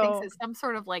maybe he thinks it's some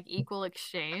sort of like equal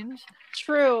exchange.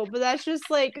 True, but that's just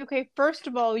like, okay, first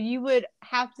of all, you would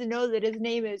have to know that his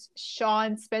name is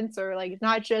Sean Spencer, like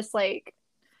not just like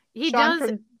he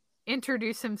does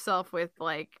introduce himself with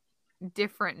like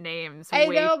different names. I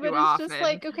know, but it's just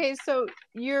like, okay, so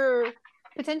your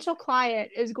potential client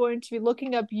is going to be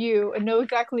looking up you and know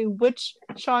exactly which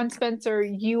Sean Spencer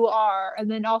you are,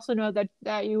 and then also know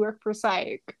that you work for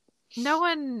psych. No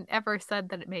one ever said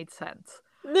that it made sense.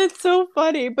 It's so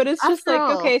funny, but it's just like,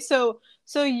 okay, so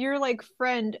your like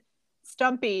friend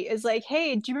Stumpy is like,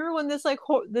 hey, do you remember when this like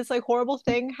horrible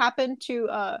thing happened to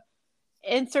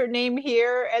insert name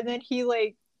here, and then he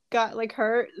like got like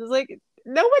hurt? It's like,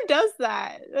 no one does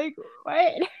that. Like,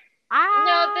 what?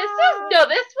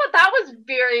 That was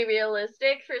very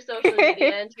realistic for social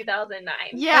media in 2009.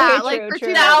 Yeah, okay, like true, for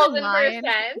 2009.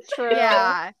 1000%. True.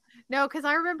 Yeah. No, because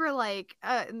I remember like,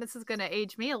 and this is going to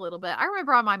age me a little bit. I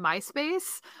remember on my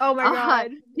MySpace, oh my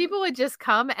God, people would just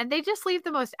come and they just leave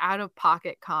the most out of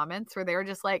pocket comments where they were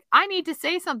just like, I need to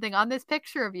say something on this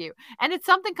picture of you. And it's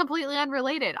something completely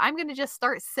unrelated. I'm going to just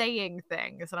start saying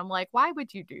things. And I'm like, why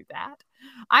would you do that?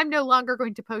 I'm no longer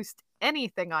going to post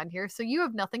anything on here, so you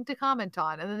have nothing to comment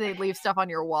on. And then they'd leave stuff on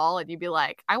your wall and you'd be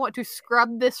like, I want to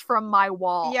scrub this from my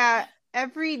wall. Yeah,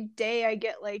 every day I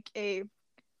get like a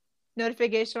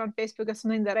notification on Facebook of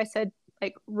something that I said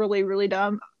like really, really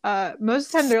dumb. Most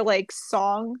of the time they're like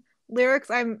song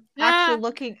lyrics. I'm actually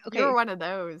looking. Okay, you're one of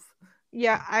those.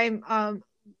 Yeah, I'm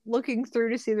looking through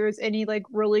to see if there's any like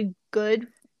really good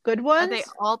ones. Are they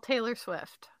all Taylor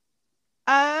Swift?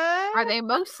 Are they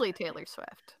mostly Taylor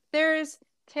Swift? There's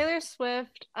Taylor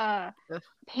Swift,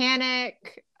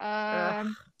 Panic, a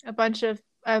bunch of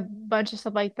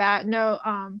stuff like that. No,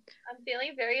 I'm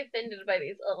feeling very offended by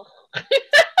these.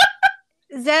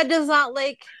 Zed does not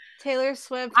like Taylor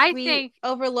Swift. I we think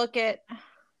overlook it.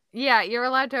 Yeah, you're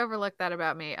allowed to overlook that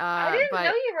about me. I didn't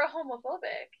know you were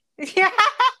homophobic. Yeah.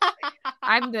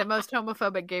 I'm the most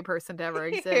homophobic gay person to ever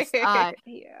exist. Yeah,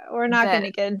 we're not going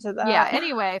to get into that. Yeah,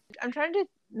 anyway. I'm trying to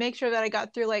make sure that I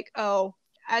got through like,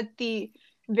 at the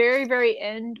very, very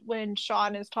end when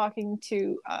Sean is talking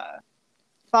to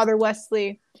Father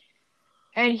Wesley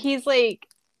and he's like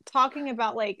talking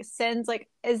about like sins, like,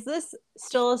 is this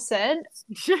still a sin?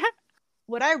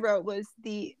 What I wrote was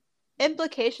the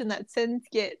implication that sins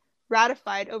get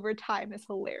ratified over time is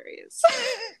hilarious.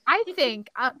 I think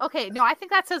I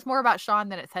think that says more about Sean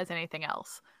than it says anything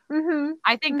else. Mm-hmm.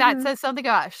 I think that says something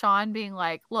about Sean being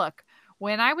like, look,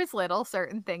 when I was little,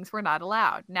 certain things were not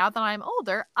allowed. Now that I'm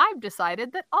older, I've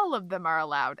decided that all of them are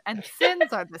allowed, and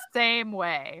sins are the same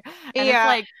way. And it's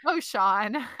like, oh,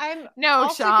 Sean. I'm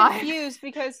also Sean. Confused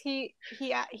because he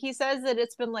says that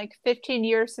it's been like 15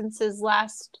 years since his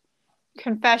last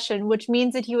confession, which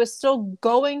means that he was still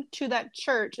going to that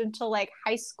church until like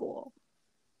high school.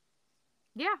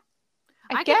 Yeah.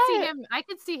 I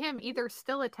could see him either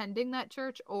still attending that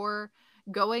church or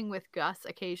going with Gus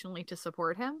occasionally to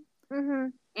support him. Mm-hmm.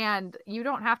 And you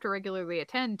don't have to regularly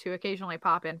attend to occasionally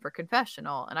pop in for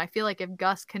confessional. And I feel like if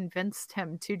Gus convinced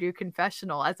him to do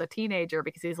confessional as a teenager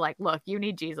because he's like, look, you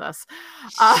need Jesus.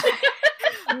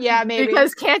 Yeah, maybe.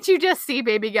 Because can't you just see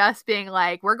baby Gus being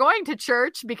like, we're going to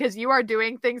church because you are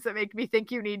doing things that make me think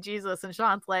you need Jesus. And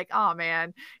Sean's like, oh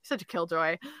man, you're such a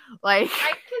killjoy. Like,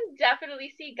 I can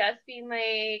definitely see Gus being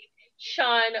like,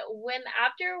 Sean, when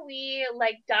after we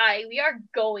like die, we are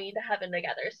going to heaven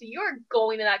together. So you're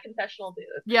going to that confessional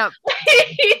booth. Yep.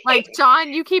 Like,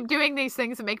 Sean, you keep doing these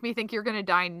things that make me think you're gonna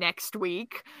die next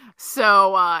week.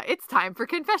 So it's time for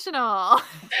confessional.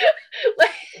 Like,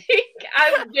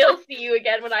 I will see you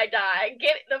again when I die.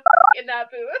 Get the in that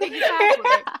booth.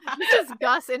 Exactly. This is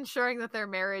Gus ensuring that their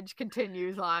marriage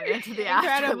continues on into the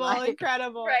afterlife.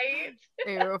 Incredible. Right?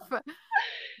 Oof.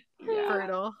 Yeah.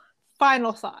 Brutal.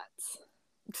 Final thoughts.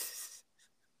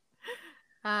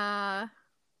 Well,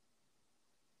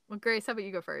 Grace, how about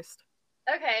you go first?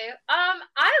 Okay.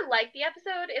 I like the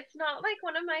episode. It's not like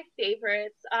one of my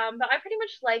favorites. But I pretty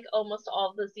much like almost all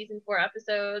of the season 4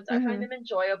 episodes. I find them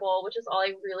enjoyable, which is all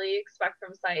I really expect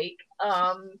from Psych.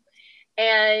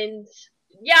 And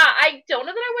yeah, I don't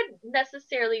know that I would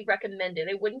necessarily recommend it.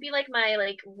 It wouldn't be like my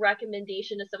like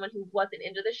recommendation to someone who wasn't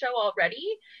into the show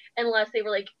already, unless they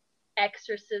were like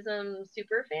exorcism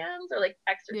super fans or like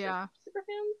exorcism super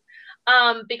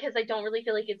fans, because I don't really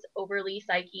feel like it's overly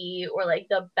psyche or like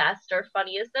the best or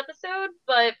funniest episode,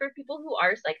 but for people who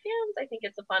are psych fans, I think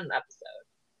it's a fun episode.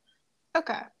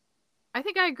 Okay. I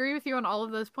think I agree with you on all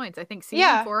of those points. I think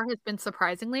season 4 has been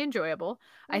surprisingly enjoyable.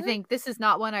 I think this is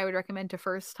not one I would recommend to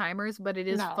first timers, but it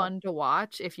is fun to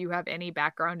watch if you have any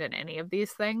background in any of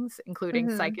these things, including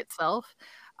Psych itself.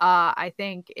 I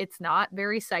think it's not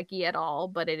very psyche at all,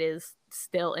 but it is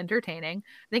still entertaining.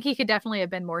 I think he could definitely have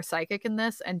been more psychic in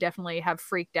this and definitely have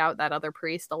freaked out that other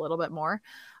priest a little bit more.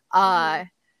 And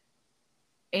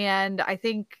I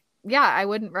think, I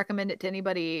wouldn't recommend it to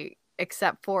anybody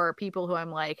except for people who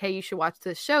I'm like, hey, you should watch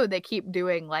this show. They keep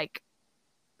doing like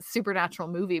supernatural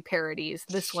movie parodies.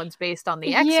 This one's based on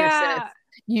The Exorcist. Yeah.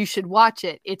 You should watch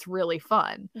it. It's really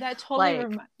fun. That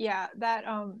totally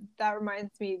that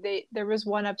reminds me. There was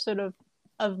one episode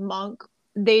of Monk.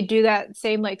 They do that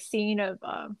same like scene of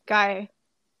guy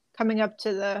coming up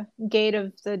to the gate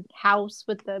of the house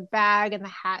with the bag and the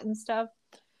hat and stuff.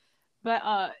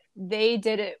 But they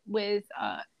did it with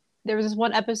there was this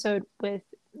one episode with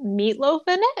Meatloaf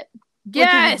in it.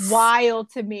 Yes, which is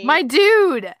wild to me. My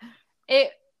dude.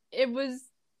 It was.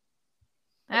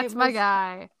 That's my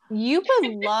guy. You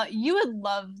would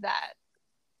love that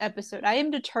episode. I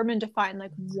am determined to find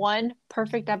like one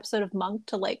perfect episode of Monk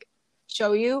to like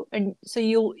show you, and so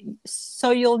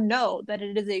you'll know that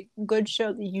it is a good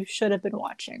show that you should have been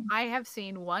watching. I have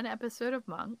seen one episode of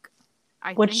Monk.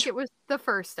 I Which... think it was the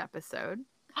first episode.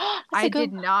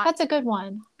 did not. That's a good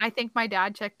one. I think my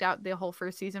dad checked out the whole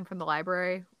first season from the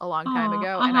library a long time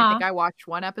ago, and I think I watched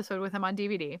one episode with him on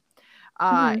DVD.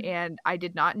 And I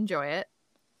did not enjoy it.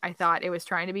 I thought it was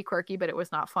trying to be quirky, but it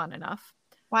was not fun enough.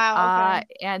 Wow. Okay.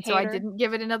 And so I didn't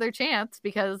give it another chance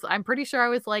because I'm pretty sure I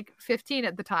was like 15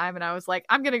 at the time, and I was like,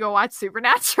 I'm gonna go watch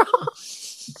Supernatural.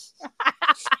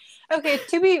 Okay,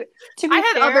 to be I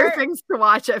had fair, other things to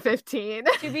watch at 15.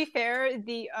 To be fair,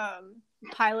 the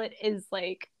pilot is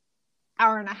like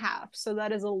hour and a half, so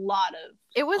that is a lot of...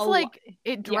 It was like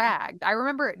it dragged. Yeah. I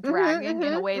remember it dragging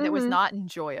in a way that was not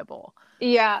enjoyable.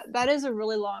 Yeah, that is a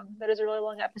really long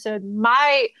episode.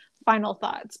 My final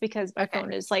thoughts, because my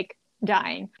phone is like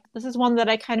dying. This is one that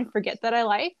I kind of forget that I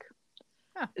like.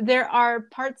 Huh. There are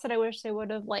parts that I wish they would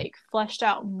have like fleshed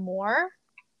out more.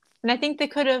 And I think they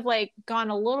could have like gone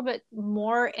a little bit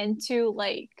more into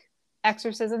like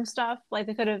exorcism stuff. Like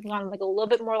they could have gone like a little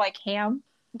bit more like ham.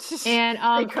 And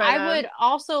I would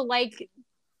also like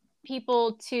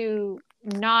people to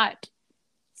not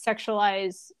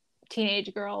sexualize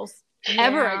teenage girls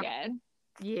ever again.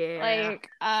 Yeah. Like,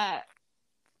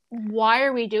 why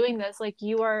are we doing this? Like,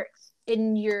 you are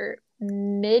in your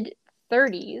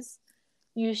mid-30s.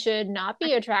 You should not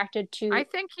be attracted to I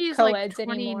think he's co-eds like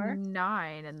 29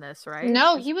 anymore. in this, right?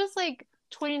 No, he was like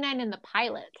 29 in the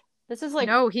pilot. This is like...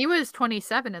 No, he was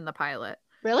 27 in the pilot.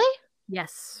 Really?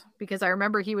 Yes, because I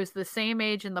remember he was the same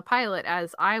age in the pilot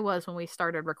as I was when we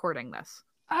started recording this.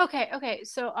 Okay.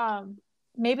 So,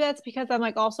 maybe that's because I'm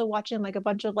like also watching like a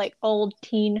bunch of like old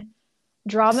teen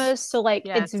dramas. So like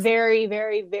it's very,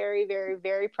 very, very, very,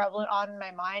 very prevalent on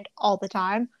my mind all the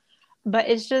time. But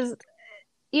it's just,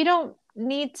 you don't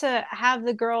need to have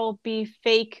the girl be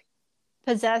fake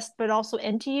possessed but also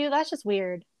into you. That's just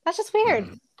weird.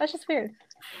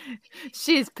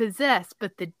 She's possessed,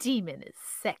 but the demon is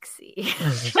sexy.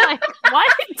 Like,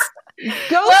 what?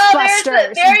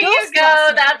 Ghostbusters. There you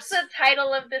go. That's the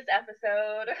title of this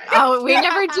episode. Oh, we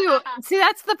never do. See,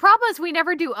 that's the problem is we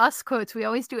never do us quotes. We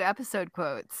always do episode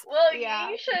quotes. Well, yeah.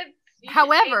 You should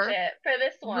However, change it for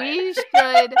this one. We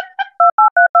should...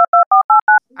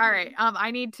 All right.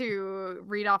 I need to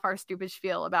read off our stupid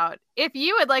spiel about if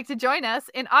you would like to join us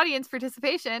in audience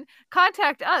participation,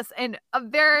 contact us in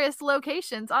various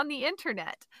locations on the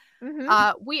internet.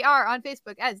 Mm-hmm. We are on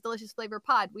Facebook as Delicious Flavor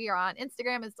Pod. We are on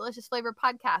Instagram as Delicious Flavor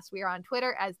Podcast. We are on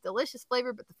Twitter as Delicious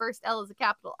Flavor, but the first L is a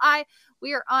capital I.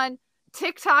 We are on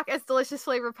TikTok as Delicious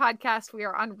Flavor Podcast. We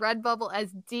are on Redbubble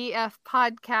as DF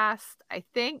Podcast, I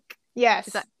think.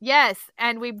 Yes. Yes.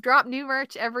 And we drop new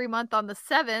merch every month on the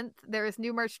 7th. There is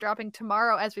new merch dropping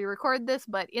tomorrow as we record this,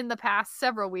 but in the past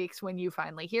several weeks when you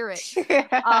finally hear it.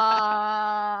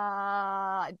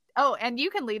 And you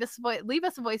can leave us a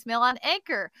voicemail on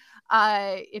Anchor.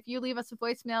 If you leave us a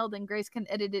voicemail, then Grace can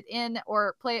edit it in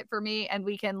or play it for me, and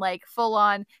we can like full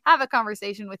on have a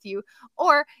conversation with you.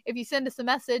 Or if you send us a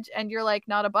message and you're like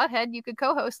not a butthead, you could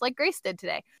co-host like Grace did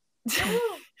today. Yay!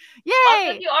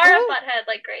 Also, if you are a butthead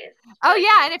like Grace. Oh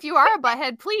yeah, and if you are a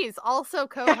butthead, please also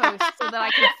co-host so that I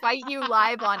can fight you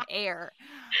live on air.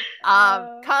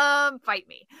 Come fight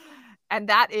me. And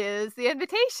that is the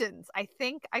invitations. I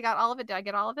think I got all of it. Did I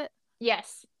get all of it?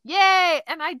 Yes. Yay!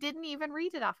 And I didn't even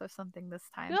read it off of something this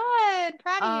time. Good.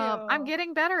 Proud of you. I'm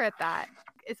getting better at that.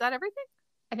 Is that everything?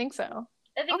 I think so.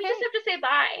 I think we just have to say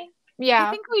bye. Yeah,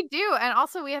 I think we do. And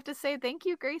also we have to say thank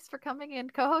you, Grace, for coming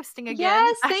and co-hosting again.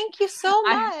 Yes, thank you so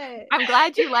much. I'm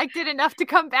glad you liked it enough to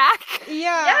come back.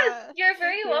 Yeah. Yes, you're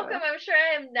very welcome. I'm sure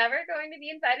I am never going to be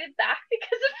invited back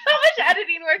because of how much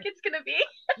editing work it's going to be.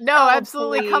 No,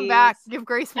 absolutely. Please. Come back. Give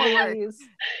Grace more work.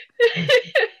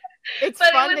 It's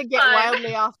fun to get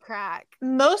wildly off track.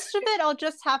 Most of it I'll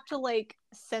just have to like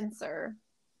censor.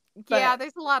 Yeah,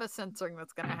 there's a lot of censoring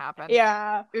that's going to happen.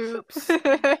 Yeah. Oops.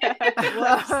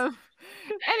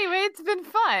 Anyway, it's been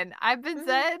fun. I've been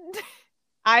Zed.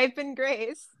 I've been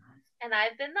Grace. And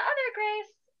I've been the other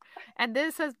Grace. And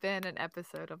this has been an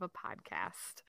episode of a podcast.